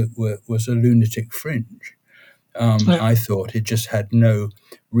country was a lunatic fringe. Yeah. I thought it just had no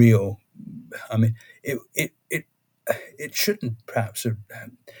real. I mean, it shouldn't perhaps have.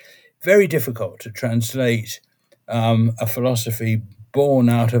 Very difficult to translate a philosophy born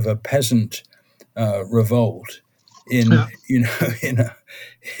out of a peasant revolt in Yeah.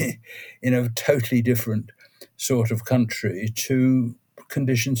 in a totally different sort of country to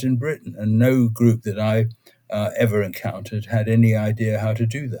conditions in Britain, and no group that I ever encountered had any idea how to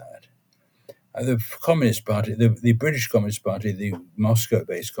do that. The Communist Party, the British Communist Party, the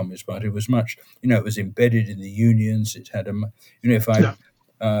Moscow-based Communist Party was much, it was embedded in the unions. It had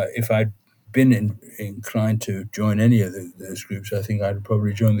if I'd been inclined to join any of those groups, I think I'd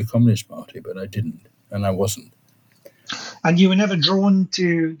probably join the Communist Party, but I didn't, and I wasn't. And you were never drawn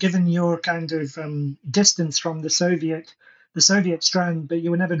to, given your kind of distance from the Soviet strand, but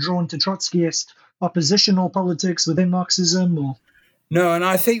you were never drawn to Trotskyist oppositional politics within Marxism, or? No, and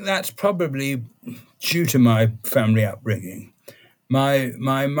I think that's probably due to my family upbringing. My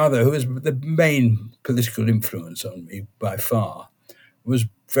mother, who was the main political influence on me by far, was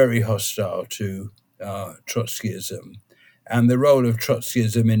very hostile to Trotskyism, and the role of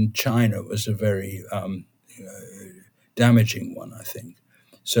Trotskyism in China was a very damaging one, I think.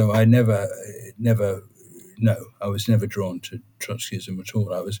 So I I was never drawn to Trotskyism at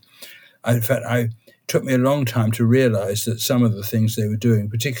all. It took me a long time to realize that some of the things they were doing,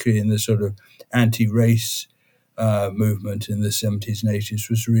 particularly in the sort of anti-race movement in the 70s and 80s,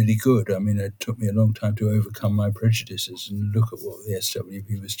 was really good. I mean, it took me a long time to overcome my prejudices and look at what the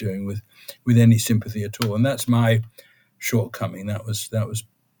SWP was doing with any sympathy at all. And that's my shortcoming. That was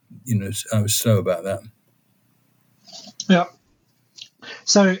I was slow about that. Yeah.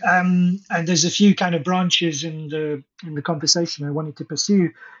 So, and there's a few kind of branches in the conversation I wanted to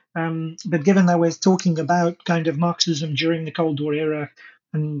pursue. But given that we're talking about kind of Marxism during the Cold War era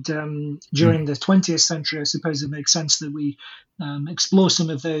and during the 20th century, I suppose it makes sense that we explore some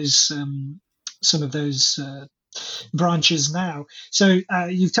of those branches now. So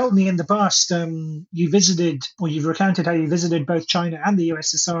you've told me in the past you visited, or you've recounted how you visited both China and the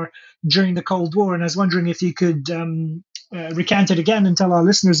USSR during the Cold War, and I was wondering if you could recount it again and tell our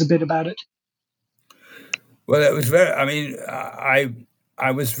listeners a bit about it. Well, it was very. I mean,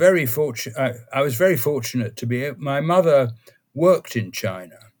 I was very fortunate. I was very fortunate to be. My mother worked in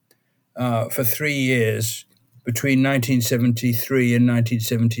China for 3 years between 1973 and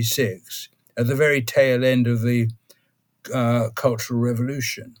 1976, at the very tail end of the Cultural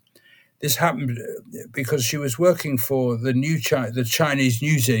Revolution. This happened because she was working for the Chinese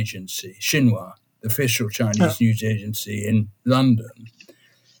news agency, Xinhua, the official Chinese news agency in London.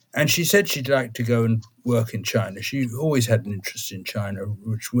 And she said she'd like to go and work in China. She always had an interest in China,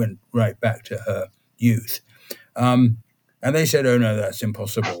 which went right back to her youth. And they said, "Oh no, that's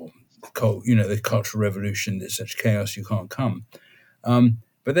impossible. The Cultural Revolution, there's such chaos, you can't come."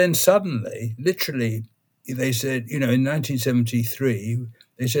 But then suddenly, literally, they said, in 1973,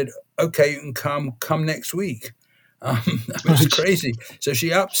 they said, "Okay, you can come next week." It was crazy. So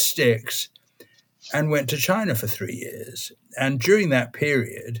she upped sticks and went to China for 3 years. And during that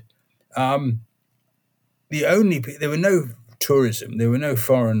period, there were no tourism, there were no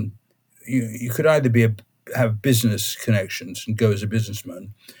foreign. You could either have business connections and go as a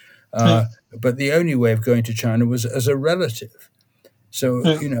businessman, but the only way of going to China was as a relative. So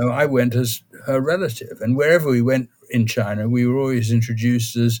I went as her relative, and wherever we went in China, we were always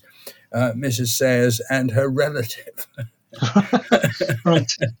introduced as Mrs. Sayers and her relative.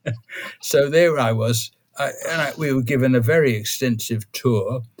 Right. So there I was, we were given a very extensive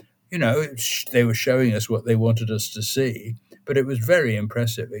tour. They were showing us what they wanted us to see, but it was very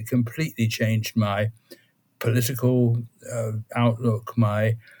impressive. It completely changed my political outlook,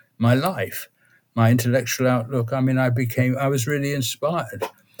 my life. my intellectual outlook. I mean, I was really inspired.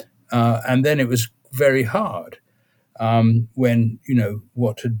 And then it was very hard when,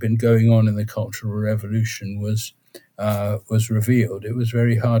 what had been going on in the Cultural Revolution was revealed. It was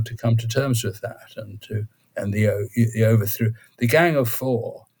very hard to come to terms with that, and the overthrow. The Gang of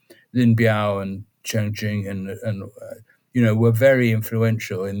Four, Lin Biao and Chen Jing, and were very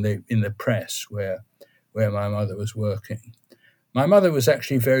influential in the press where my mother was working. My mother was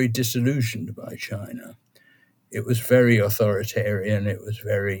actually very disillusioned by China. It was very authoritarian. It was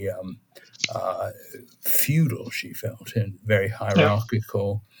very feudal. She felt, and very Yeah.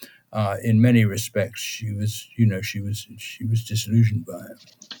 hierarchical. In many respects, she was disillusioned by it.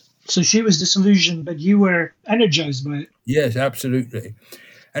 So she was disillusioned, but you were energized by it. Yes, absolutely.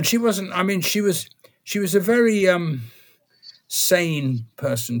 And she wasn't. I mean, she was a very sane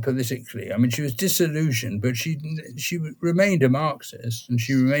person politically. I mean, she was disillusioned, but she remained a Marxist and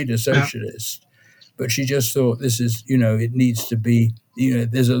she remained a socialist. But she just thought this is, it needs to be,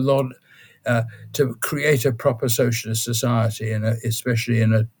 there's a lot to create a proper socialist society, and especially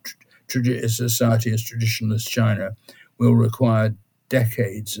in a society as traditional as China, will require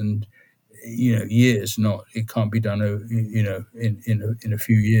decades and years. It can't be done, in a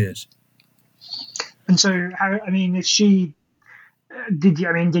few years. And so, if she did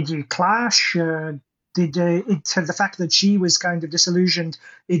you clash? Did the fact that she was kind of disillusioned,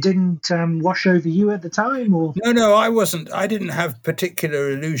 it didn't wash over you at the time, or? No, I wasn't. I didn't have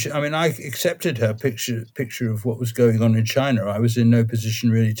particular illusion. I mean, I accepted her picture of what was going on in China. I was in no position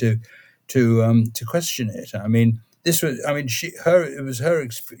really to question it. I mean, it was her,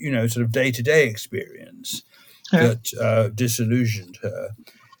 sort of day-to-day experience that disillusioned her.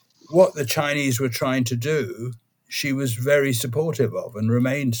 What the Chinese were trying to do, she was very supportive of and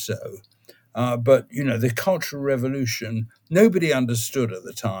remained so. But the Cultural Revolution, nobody understood at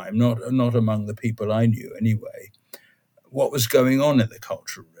the time, not among the people I knew anyway, what was going on in the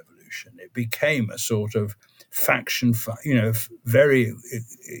Cultural Revolution. It became a sort of faction, very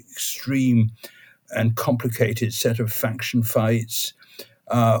extreme and complicated set of faction fights,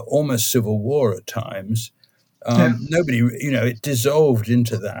 almost civil war at times. Nobody, it dissolved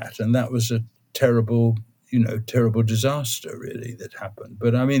into that, and that was a terrible disaster really that happened.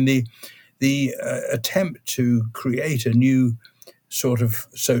 But I mean, the attempt to create a new sort of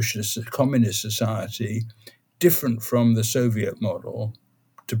socialist, communist society, different from the Soviet model,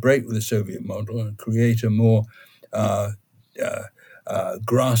 to break with the Soviet model and create a more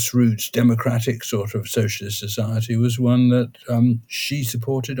grassroots, democratic sort of socialist society, was one that she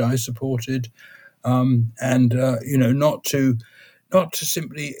supported, I supported, and not to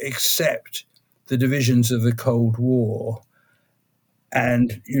simply accept the divisions of the Cold War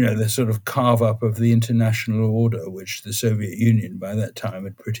and the sort of carve up of the international order, which the Soviet Union by that time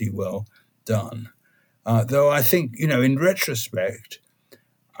had pretty well done. Though I think in retrospect,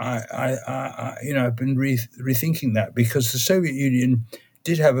 I've been rethinking that, because the Soviet Union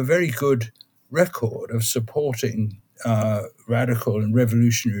did have a very good record of supporting radical and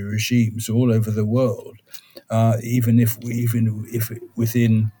revolutionary regimes all over the world, even if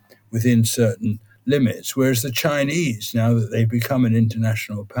within certain limits. Whereas the Chinese, now that they've become an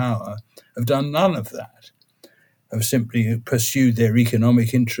international power, have done none of that. Have simply pursued their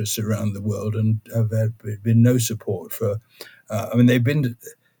economic interests around the world, and have been no support for.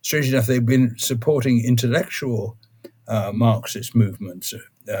 Strangely enough, they've been supporting intellectual Marxist movements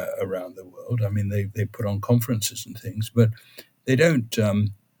around the world. I mean, they put on conferences and things, but they don't.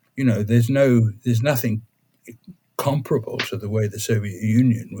 There's nothing comparable to the way the Soviet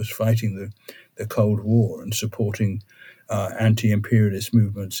Union was fighting the Cold War and supporting anti-imperialist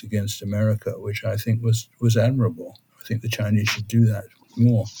movements against America, which I think was admirable. I think the Chinese should do that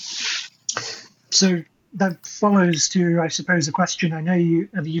more. So that follows to, I suppose, a question. I know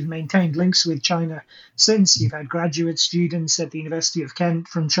you've maintained links with China since. You've had graduate students at the University of Kent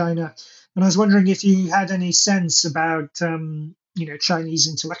from China, and I was wondering if you had any sense about Chinese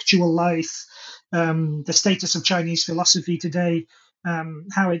intellectual life, the status of Chinese philosophy today,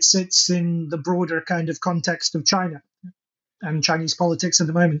 how it sits in the broader kind of context of China and Chinese politics at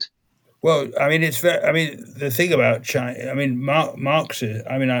the moment. Well, I mean, the thing about China, I mean, Marxism,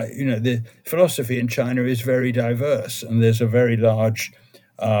 the philosophy in China is very diverse, and there's a very large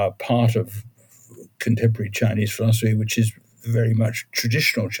part of contemporary Chinese philosophy which is very much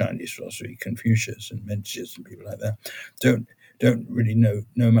traditional Chinese philosophy. Confucius and Mencius and people like that don't really know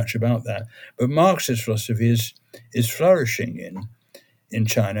much about that. But Marxist philosophy is flourishing in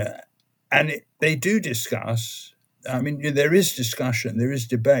China, and they do discuss. I mean, there is discussion, there is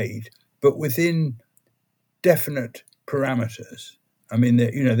debate, but within definite parameters. I mean,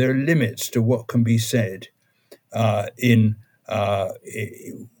 there are limits to what can be said in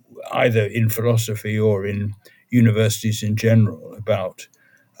either in philosophy or in universities in general about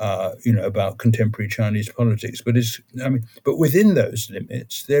about contemporary Chinese politics. But within those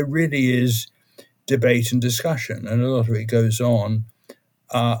limits, there really is debate and discussion, and a lot of it goes on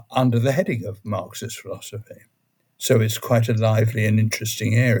under the heading of Marxist philosophy. So it's quite a lively and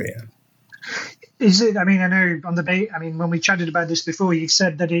interesting area. Is it? I mean, I know on the when we chatted about this before, you've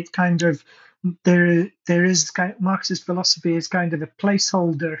said that it kind of there is Marxist philosophy is kind of a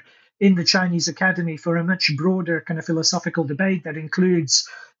placeholder in the Chinese academy for a much broader kind of philosophical debate that includes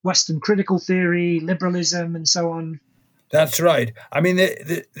Western critical theory, liberalism, and so on. That's right. I mean,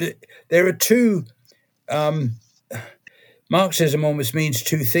 there are two. Marxism almost means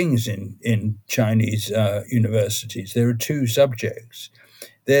two things in Chinese universities. There are two subjects.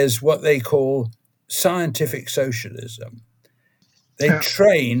 There's what they call scientific socialism. They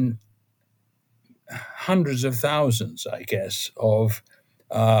train hundreds of thousands, I guess, of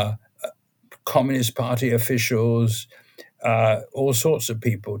Communist Party officials, all sorts of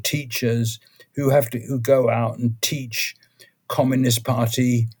people, teachers who go out and teach Communist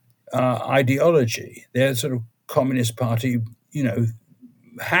Party ideology. They're sort of Communist Party,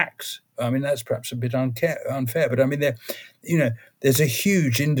 hacks. I mean, that's perhaps a bit unfair, but I mean, there's a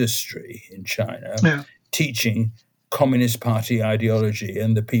huge industry in China teaching Communist Party ideology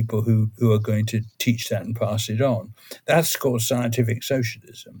and the people who are going to teach that and pass it on. That's called scientific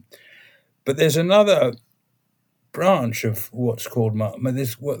socialism. But there's another branch of what's called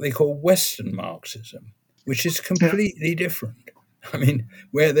what they call Western Marxism, which is completely different. I mean,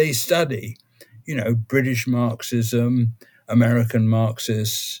 where they study, British Marxism, American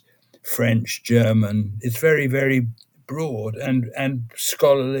Marxists, French, German. It's very, very broad and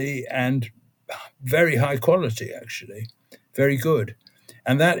scholarly and very high quality, actually, very good.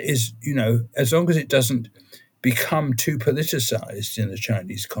 And that is, as long as it doesn't become too politicized in the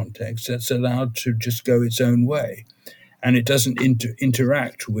Chinese context, that's allowed to just go its own way. And it doesn't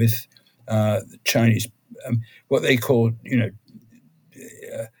interact with Chinese, what they call,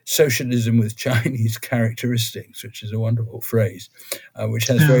 socialism with Chinese characteristics, which is a wonderful phrase, which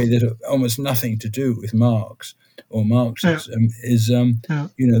has very little, almost nothing to do with Marx or Marxism. These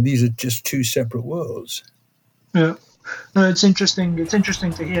are just two separate worlds. Yeah, no, it's interesting. It's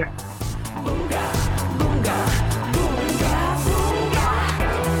interesting to hear.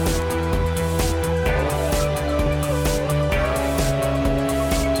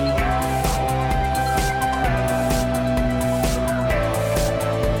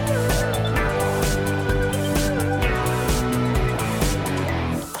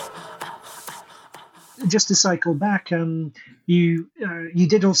 Just to cycle back, you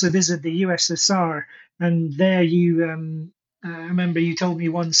did also visit the USSR, and there I remember you told me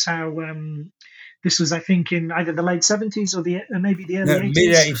once how this was, I think, in either the late 70s or maybe the early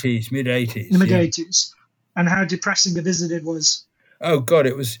 80s. Mid 80s. Mid 80s, and how depressing a visit it was. Oh God,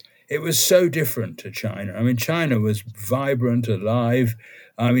 it was so different to China. I mean, China was vibrant, alive.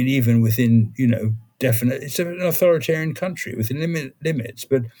 I mean, even within definite. It's an authoritarian country within limits,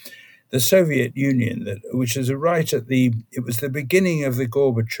 but the Soviet Union, which is it was the beginning of the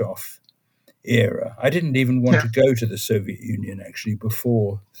Gorbachev era. I didn't even want to go to the Soviet Union, actually,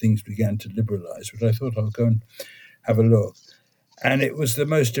 before things began to liberalize, but I thought I'll go and have a look. And it was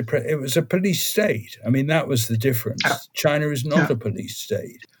it was a police state. I mean, that was the difference. China is not a police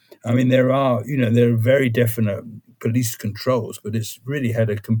state. I mean, there are very definite police controls, but it's really had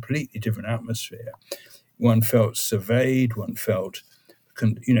a completely different atmosphere. One felt surveyed, one felt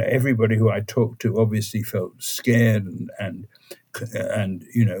everybody who I talked to obviously felt scared and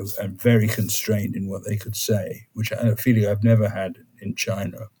very constrained in what they could say, which a feeling I've never had in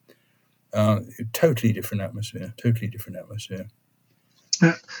China. Totally different atmosphere.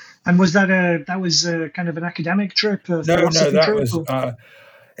 And was that was kind of an academic trip? No, it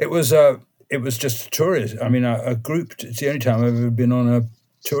was just a tourist. I mean, a group. It's the only time I've ever been on a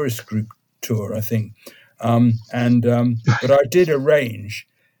tourist group tour, I think. But I did arrange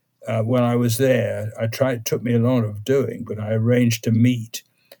when I was there. It took me a lot of doing, but I arranged to meet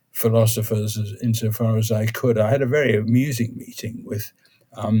philosophers insofar as I could. I had a very amusing meeting with.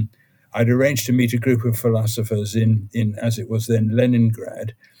 I'd arranged to meet a group of philosophers in as it was then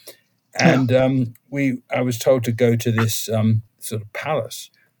Leningrad, and I was told to go to this sort of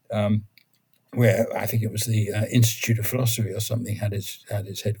palace where I think it was the Institute of Philosophy or something had its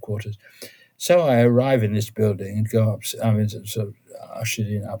headquarters. So I arrive in this building and go up. I mean, sort of ushered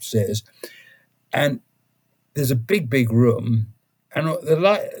in upstairs, and there's a big room, and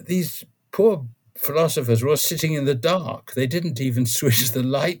these poor philosophers were all sitting in the dark. They didn't even switch the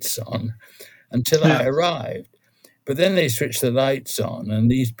lights on until I arrived. But then they switched the lights on, and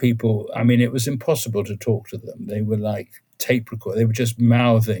these people, I mean, it was impossible to talk to them. They were like tape record. They were just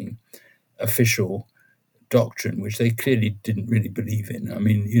mouthing official doctrine, which they clearly didn't really believe in. I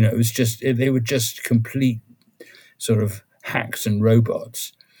mean, it was just, they were just complete sort of hacks and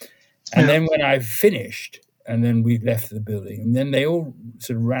robots. And then when I finished, and then we left the building, and then they all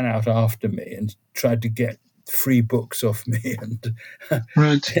sort of ran out after me and tried to get free books off me and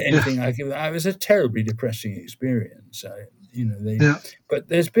anything I could. It was a terribly depressing experience. But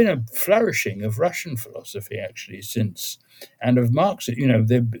there's been a flourishing of Russian philosophy actually since, and of Marxism.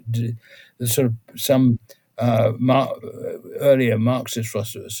 The sort of some earlier Marxist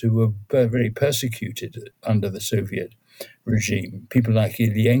philosophers who were very persecuted under the Soviet regime. People like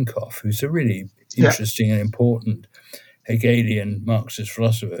Ilyenkov, who's a really interesting and important Hegelian Marxist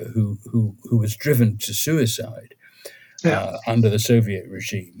philosopher who was driven to suicide under the Soviet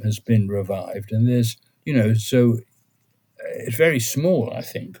regime, has been revived. And there's, so it's very small, I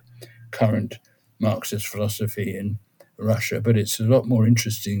think, current Marxist philosophy in Russia, but it's a lot more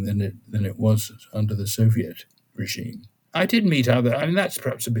interesting than it was under the Soviet regime. I did meet that's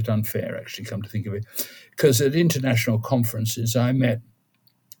perhaps a bit unfair, actually, come to think of it, because at international conferences, I met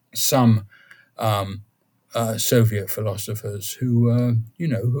some Soviet philosophers who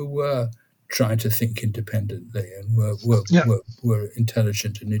were trying to think independently and were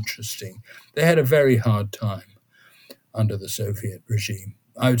intelligent and interesting. They had a very hard time under the Soviet regime.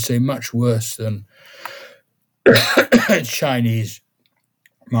 I would say much worse than Chinese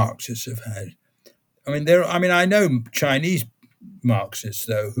Marxists have had. I know Chinese Marxists,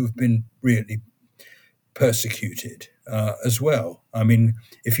 though, who've been really persecuted as well. I mean,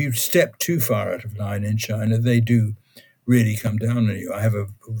 if you step too far out of line in China, they do really come down on you. I have a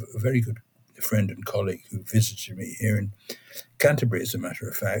very good friend and colleague who visited me here in Canterbury, as a matter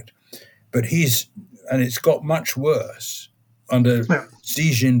of fact. But it's got much worse under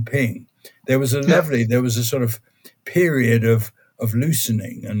Xi Jinping. There was a sort of period of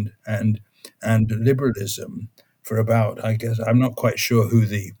loosening and liberalism for about, I guess, I'm not quite sure who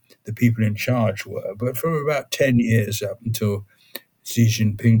the people in charge were, but for about 10 years up until Xi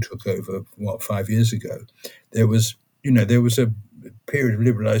Jinping took over, 5 years ago, there was a period of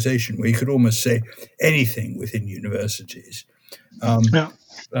liberalization where you could almost say anything within universities.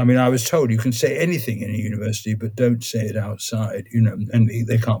 I was told you can say anything in a university, but don't say it outside, and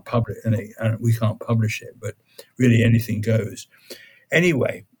they can't publish it, and we can't publish it, but really anything goes.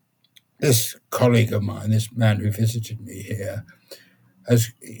 Anyway, this colleague of mine, this man who visited me here,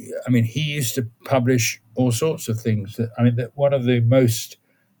 he used to publish all sorts of things. That one of the most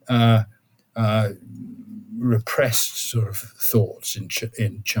repressed sort of thoughts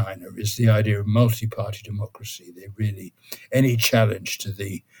in China is the idea of multi-party democracy. Any challenge to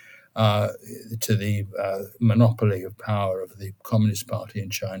the monopoly of power of the Communist Party in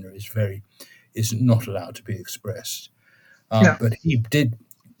China is not allowed to be expressed. But he did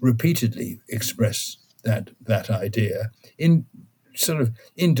repeatedly express that idea in sort of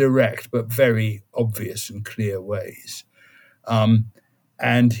indirect but very obvious and clear ways.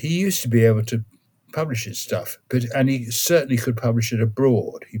 And he used to be able to publish his stuff, and he certainly could publish it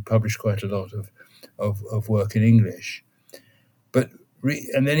abroad. He published quite a lot of work in English.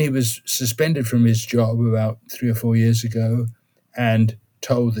 And then he was suspended from his job about 3 or 4 years ago and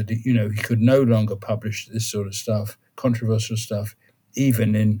told that he could no longer publish this sort of stuff, controversial stuff,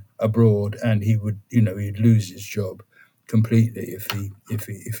 even in abroad, and he would he'd lose his job completely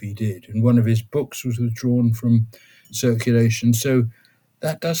if he did. And one of his books was withdrawn from circulation. So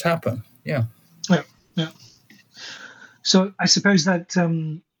that does happen. Yeah. So I suppose that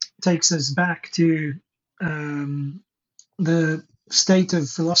takes us back to the state of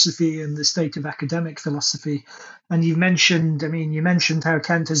philosophy and the state of academic philosophy. And you mentioned how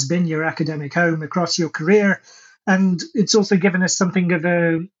Kant has been your academic home across your career, and it's also given us something of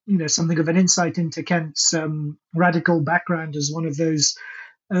an insight into Kant's radical background as one of those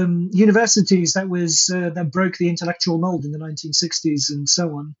universities that broke the intellectual mold in the 1960s and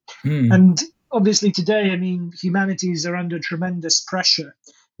so on. And obviously today, humanities are under tremendous pressure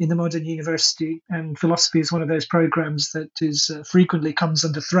in the modern university, and philosophy is one of those programs that frequently comes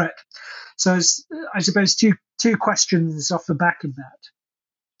under threat. So I suppose two questions off the back of that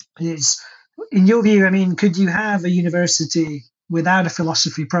is, in your view, could you have a university without a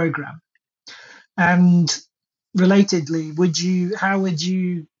philosophy program? And relatedly, how would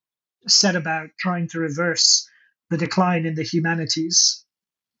you set about trying to reverse the decline in the humanities?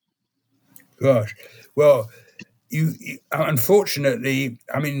 Gosh, well, unfortunately,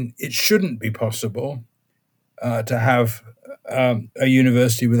 I mean, it shouldn't be possible to have a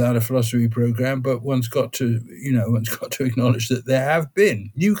university without a philosophy program, but one's got to acknowledge that there have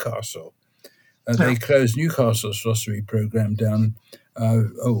been. Newcastle, they closed Newcastle's philosophy program down,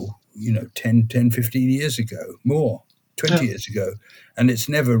 15 years ago, more, 20 years ago, and it's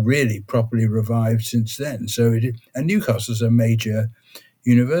never really properly revived since then. And Newcastle's a major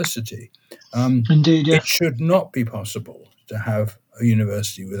university. Indeed, yeah. It should not be possible to have a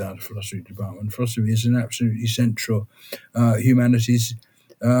university without a philosophy department. Philosophy is an absolutely central humanities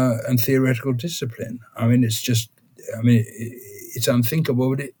and theoretical discipline. I mean, it's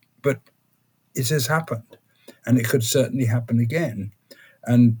unthinkable, but it has happened, and it could certainly happen again.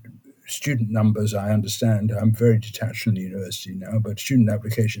 And student numbers, I understand, I'm very detached from the university now, but student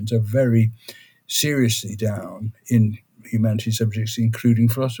applications are very seriously down in humanities subjects, including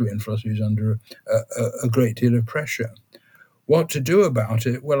philosophy, and philosophy is under a great deal of pressure. What to do about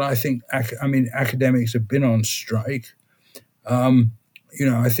it? Well, I think, academics have been on strike. I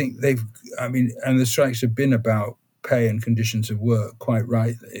think and the strikes have been about pay and conditions of work, quite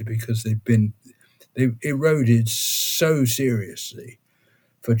rightly, because they've eroded so seriously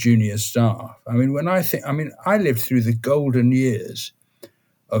for junior staff. I lived through the golden years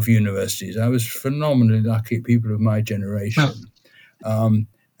of universities. I was phenomenally lucky, people of my generation.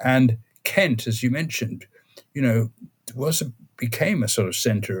 And Kent, as you mentioned, became a sort of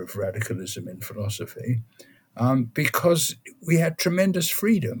center of radicalism in philosophy because we had tremendous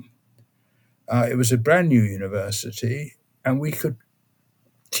freedom. It was a brand new university, and we could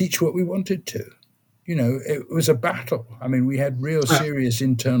teach what we wanted to. It was a battle. I mean, we had real serious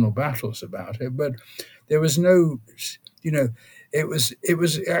internal battles about it, but there was no, it was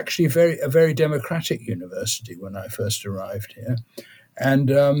actually a very democratic university when I first arrived here. And,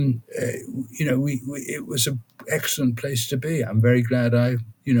 it was an excellent place to be. I'm very glad I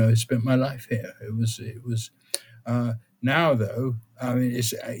spent my life here. It was, now though, I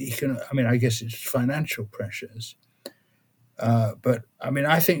guess it's financial pressures. But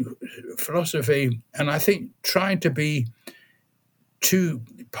I think philosophy, and I think trying to be too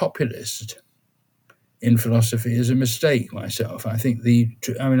populist in philosophy is a mistake myself. I think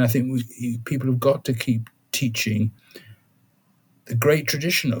people have got to keep teaching the great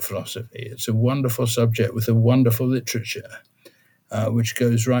tradition of philosophy. It's a wonderful subject with a wonderful literature, which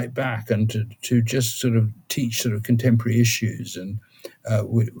goes right back, and to just sort of teach sort of contemporary issues and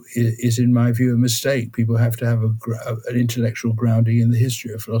is, in my view, a mistake. People have to have an intellectual grounding in the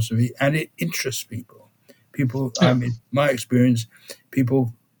history of philosophy, and it interests people. My experience,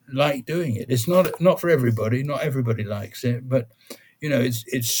 people like doing it. It's not for everybody. Not everybody likes it, but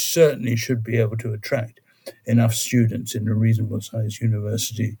it certainly should be able to attract enough students in a reasonable sized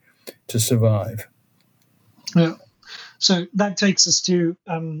university to survive. Yeah. So that takes us to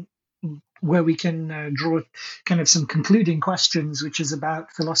where we can draw kind of some concluding questions, which is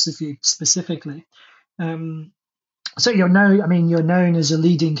about philosophy specifically. So you're known as a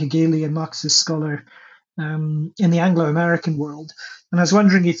leading Hegelian Marxist scholar in the Anglo-American world, and I was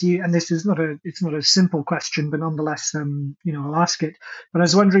wondering if you, and this is it's not a simple question, but nonetheless, I'll ask it. But I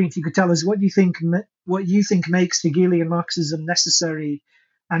was wondering if you could tell us what you think makes Hegelian Marxism necessary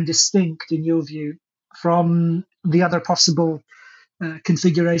and distinct, in your view, from the other possible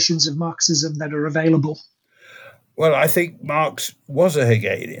configurations of Marxism that are available. Well, I think Marx was a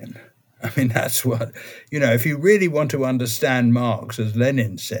Hegelian. I mean, that's what, if you really want to understand Marx, as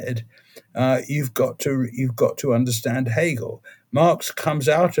Lenin said, you've got to understand Hegel. Marx comes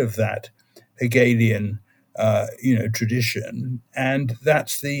out of that Hegelian, tradition, and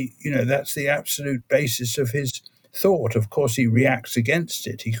that's the absolute basis of his thought. Of course, he reacts against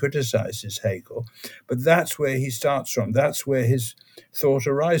it. He criticizes Hegel, but that's where he starts from. That's where his thought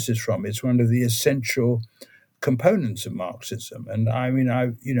arises from. It's one of the essential components of Marxism. And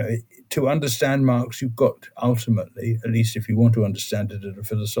to understand Marx, you've got ultimately, at least if you want to understand it at a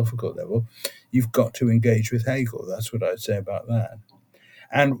philosophical level, you've got to engage with Hegel. That's what I'd say about that.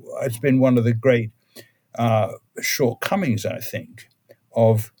 And it's been one of the great shortcomings, I think,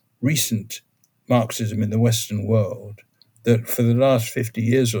 of recent Marxism in the Western world, that for the last 50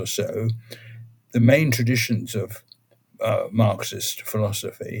 years or so, the main traditions of Marxist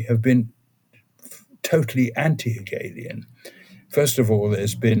philosophy have been totally anti-Hegelian. First of all,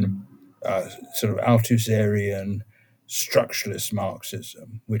 there's been sort of Althusserian structuralist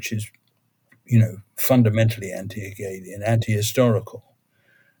Marxism, which is, fundamentally anti-Hegelian, anti-historical,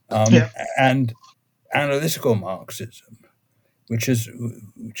 and analytical Marxism, which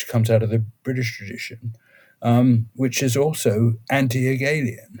comes out of the British tradition, which is also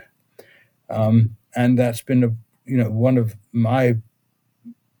anti-Hegelian, and that's been one of my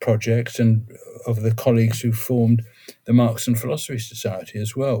projects and of the colleagues who formed the Marxism Philosophy Society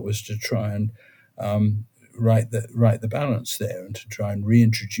as well was to try and right the balance there and to try and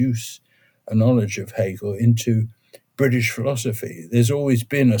reintroduce a knowledge of Hegel into British philosophy. There's always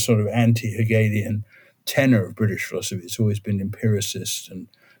been a sort of anti-Hegelian tenor of British philosophy. It's always been empiricist and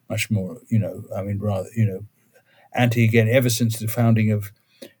much more, rather, anti-Hegelian ever since the founding of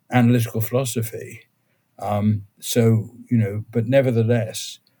analytical philosophy. But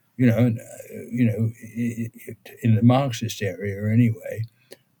nevertheless, in the Marxist area anyway,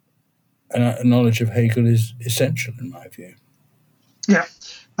 a knowledge of Hegel is essential in my view. Yeah,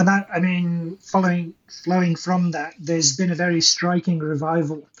 and that, I mean, flowing from that, there's been a very striking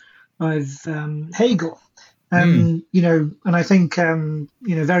revival of Hegel, and I think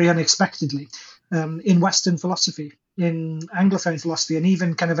very unexpectedly in Western philosophy, in Anglophone philosophy, and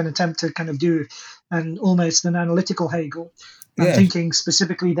even kind of an attempt to kind of do almost an analytical Hegel. I'm Yes. thinking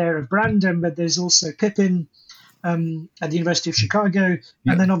specifically there of Brandon, but there's also Pippin at the University of Chicago,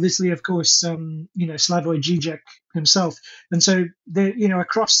 and then obviously, of course, Slavoj Žižek himself. And so,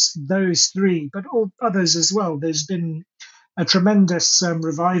 across those three, but all others as well, there's been a tremendous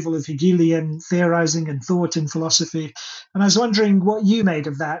revival of Hegelian theorizing and thought in philosophy. And I was wondering what you made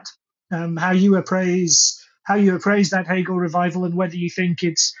of that, how you appraise that Hegel revival, and whether you think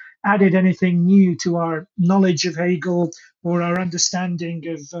it's added anything new to our knowledge of Hegel or our understanding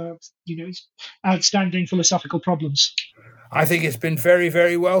of outstanding philosophical problems. I think it's been very,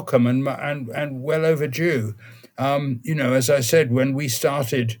 very welcome and well overdue. As I said, when we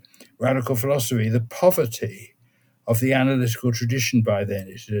started radical philosophy, the poverty of the analytical tradition by then,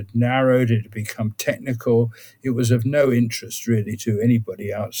 it had narrowed, it had become technical. It was of no interest really to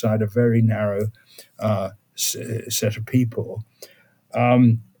anybody outside a very narrow set of people.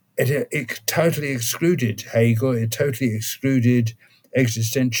 It totally excluded Hegel. It totally excluded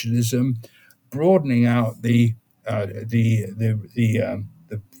existentialism, broadening out the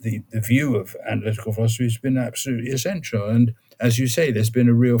view of analytical philosophy has been absolutely essential. And as you say, there's been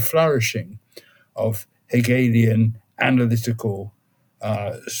a real flourishing of Hegelian analytical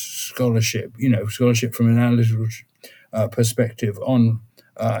scholarship. Scholarship from an analytical perspective on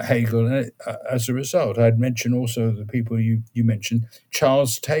Hegel. And as a result, I'd mention also the people you mentioned.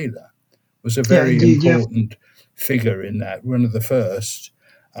 Charles Taylor was a very important figure in that, one of the first,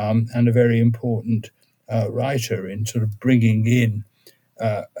 and a very important writer in sort of bringing in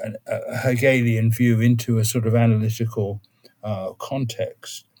a Hegelian view into a sort of analytical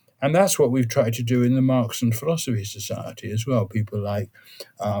context. And that's what we've tried to do in the Marxism Philosophy Society as well. People like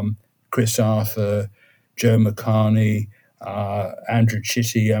Chris Arthur, Joe McCarney, Andrew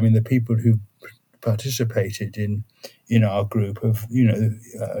Chitty. I mean, the people who participated in our group of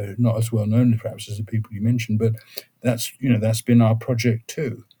not as well known perhaps as the people you mentioned, but that's been our project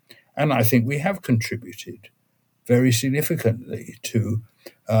too. And I think we have contributed very significantly to.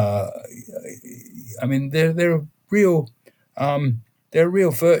 There are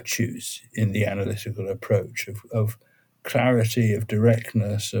real virtues in the analytical approach of clarity, of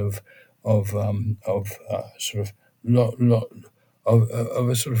directness, of a sort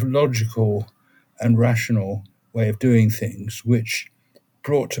of logical and rational way of doing things, which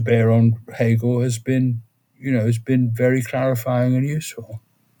brought to bear on Hegel has been very clarifying and useful.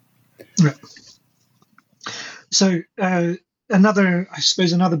 Right. So another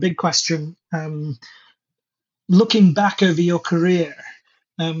big question. Looking back over your career,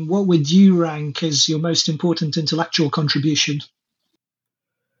 what would you rank as your most important intellectual contribution?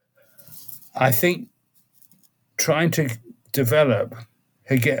 I think trying to develop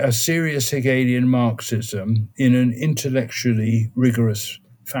a serious Hegelian Marxism in an intellectually rigorous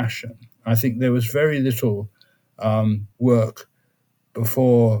fashion. I think there was very little work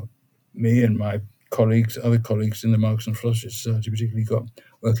before me and my other colleagues in the Marxism Philosophy Society particularly got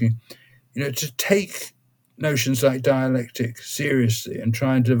working, to take notions like dialectic seriously and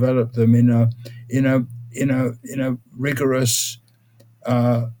try and develop them in a rigorous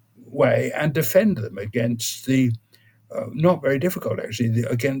way and defend them against the not very difficult actually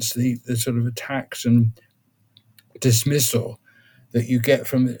against the sort of attacks and dismissal that you get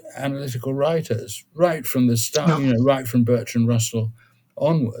from analytical writers right from the start, right from Bertrand Russell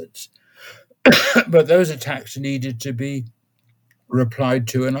onwards. But those attacks needed to be replied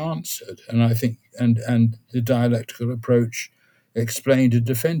to and answered, and I think and the dialectical approach explained and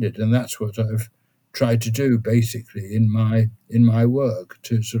defended, and that's what I've tried to do basically in my work,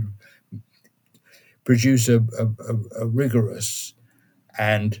 to sort of produce a rigorous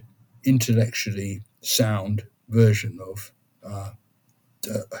and intellectually sound version of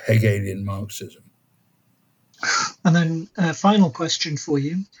Hegelian Marxism. And then a final question for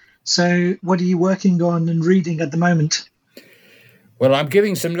you. So what are you working on and reading at the moment? Well, I'm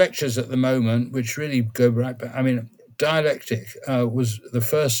giving some lectures at the moment, which really go right back. I mean, dialectic was the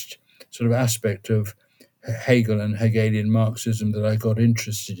first sort of aspect of Hegel and Hegelian Marxism that I got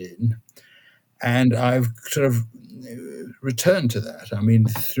interested in. And I've sort of returned to that. I mean,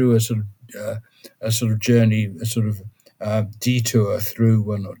 through a sort of journey, a sort of detour through,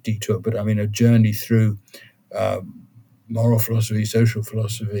 well, not detour, but I mean a journey through moral philosophy, social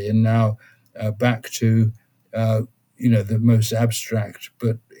philosophy, and now back to the most abstract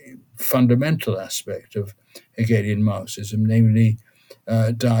but fundamental aspect of Hegelian Marxism, namely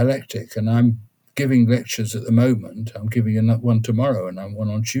dialectic. And I'm giving lectures at the moment. I'm giving one tomorrow, and I'm one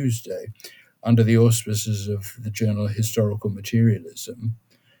on Tuesday, under the auspices of the journal Historical Materialism.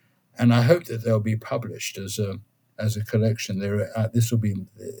 And I hope that they'll be published as a collection. This will be,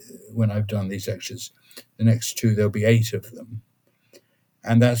 when I've done these lectures, the next two, there'll be 8 of them.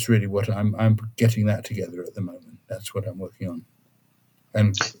 And that's really what I'm getting that together at the moment. That's what I'm working on.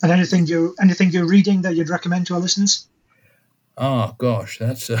 And anything you're reading that you'd recommend to our listeners? Oh gosh,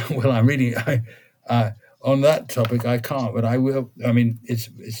 that's well. I'm reading. On that topic, I can't, but I will. I mean,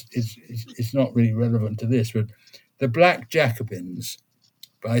 it's not really relevant to this, but The Black Jacobins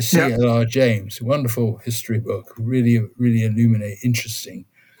by C.L.R. James, wonderful history book, really interesting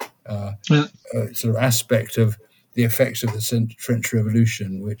sort of aspect of the effects of the French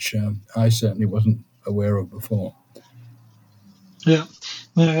Revolution, which I certainly wasn't aware of before. Yeah,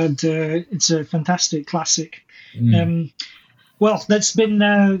 and it's a fantastic classic. Well,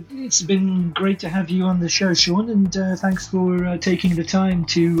 it's been great to have you on the show, Sean, and thanks for taking the time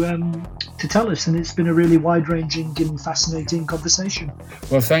to tell us. And it's been a really wide-ranging and fascinating conversation.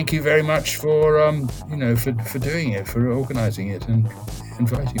 Well, thank you very much for for doing it, for organising it, and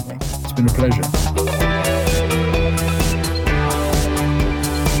inviting me. It's been a pleasure.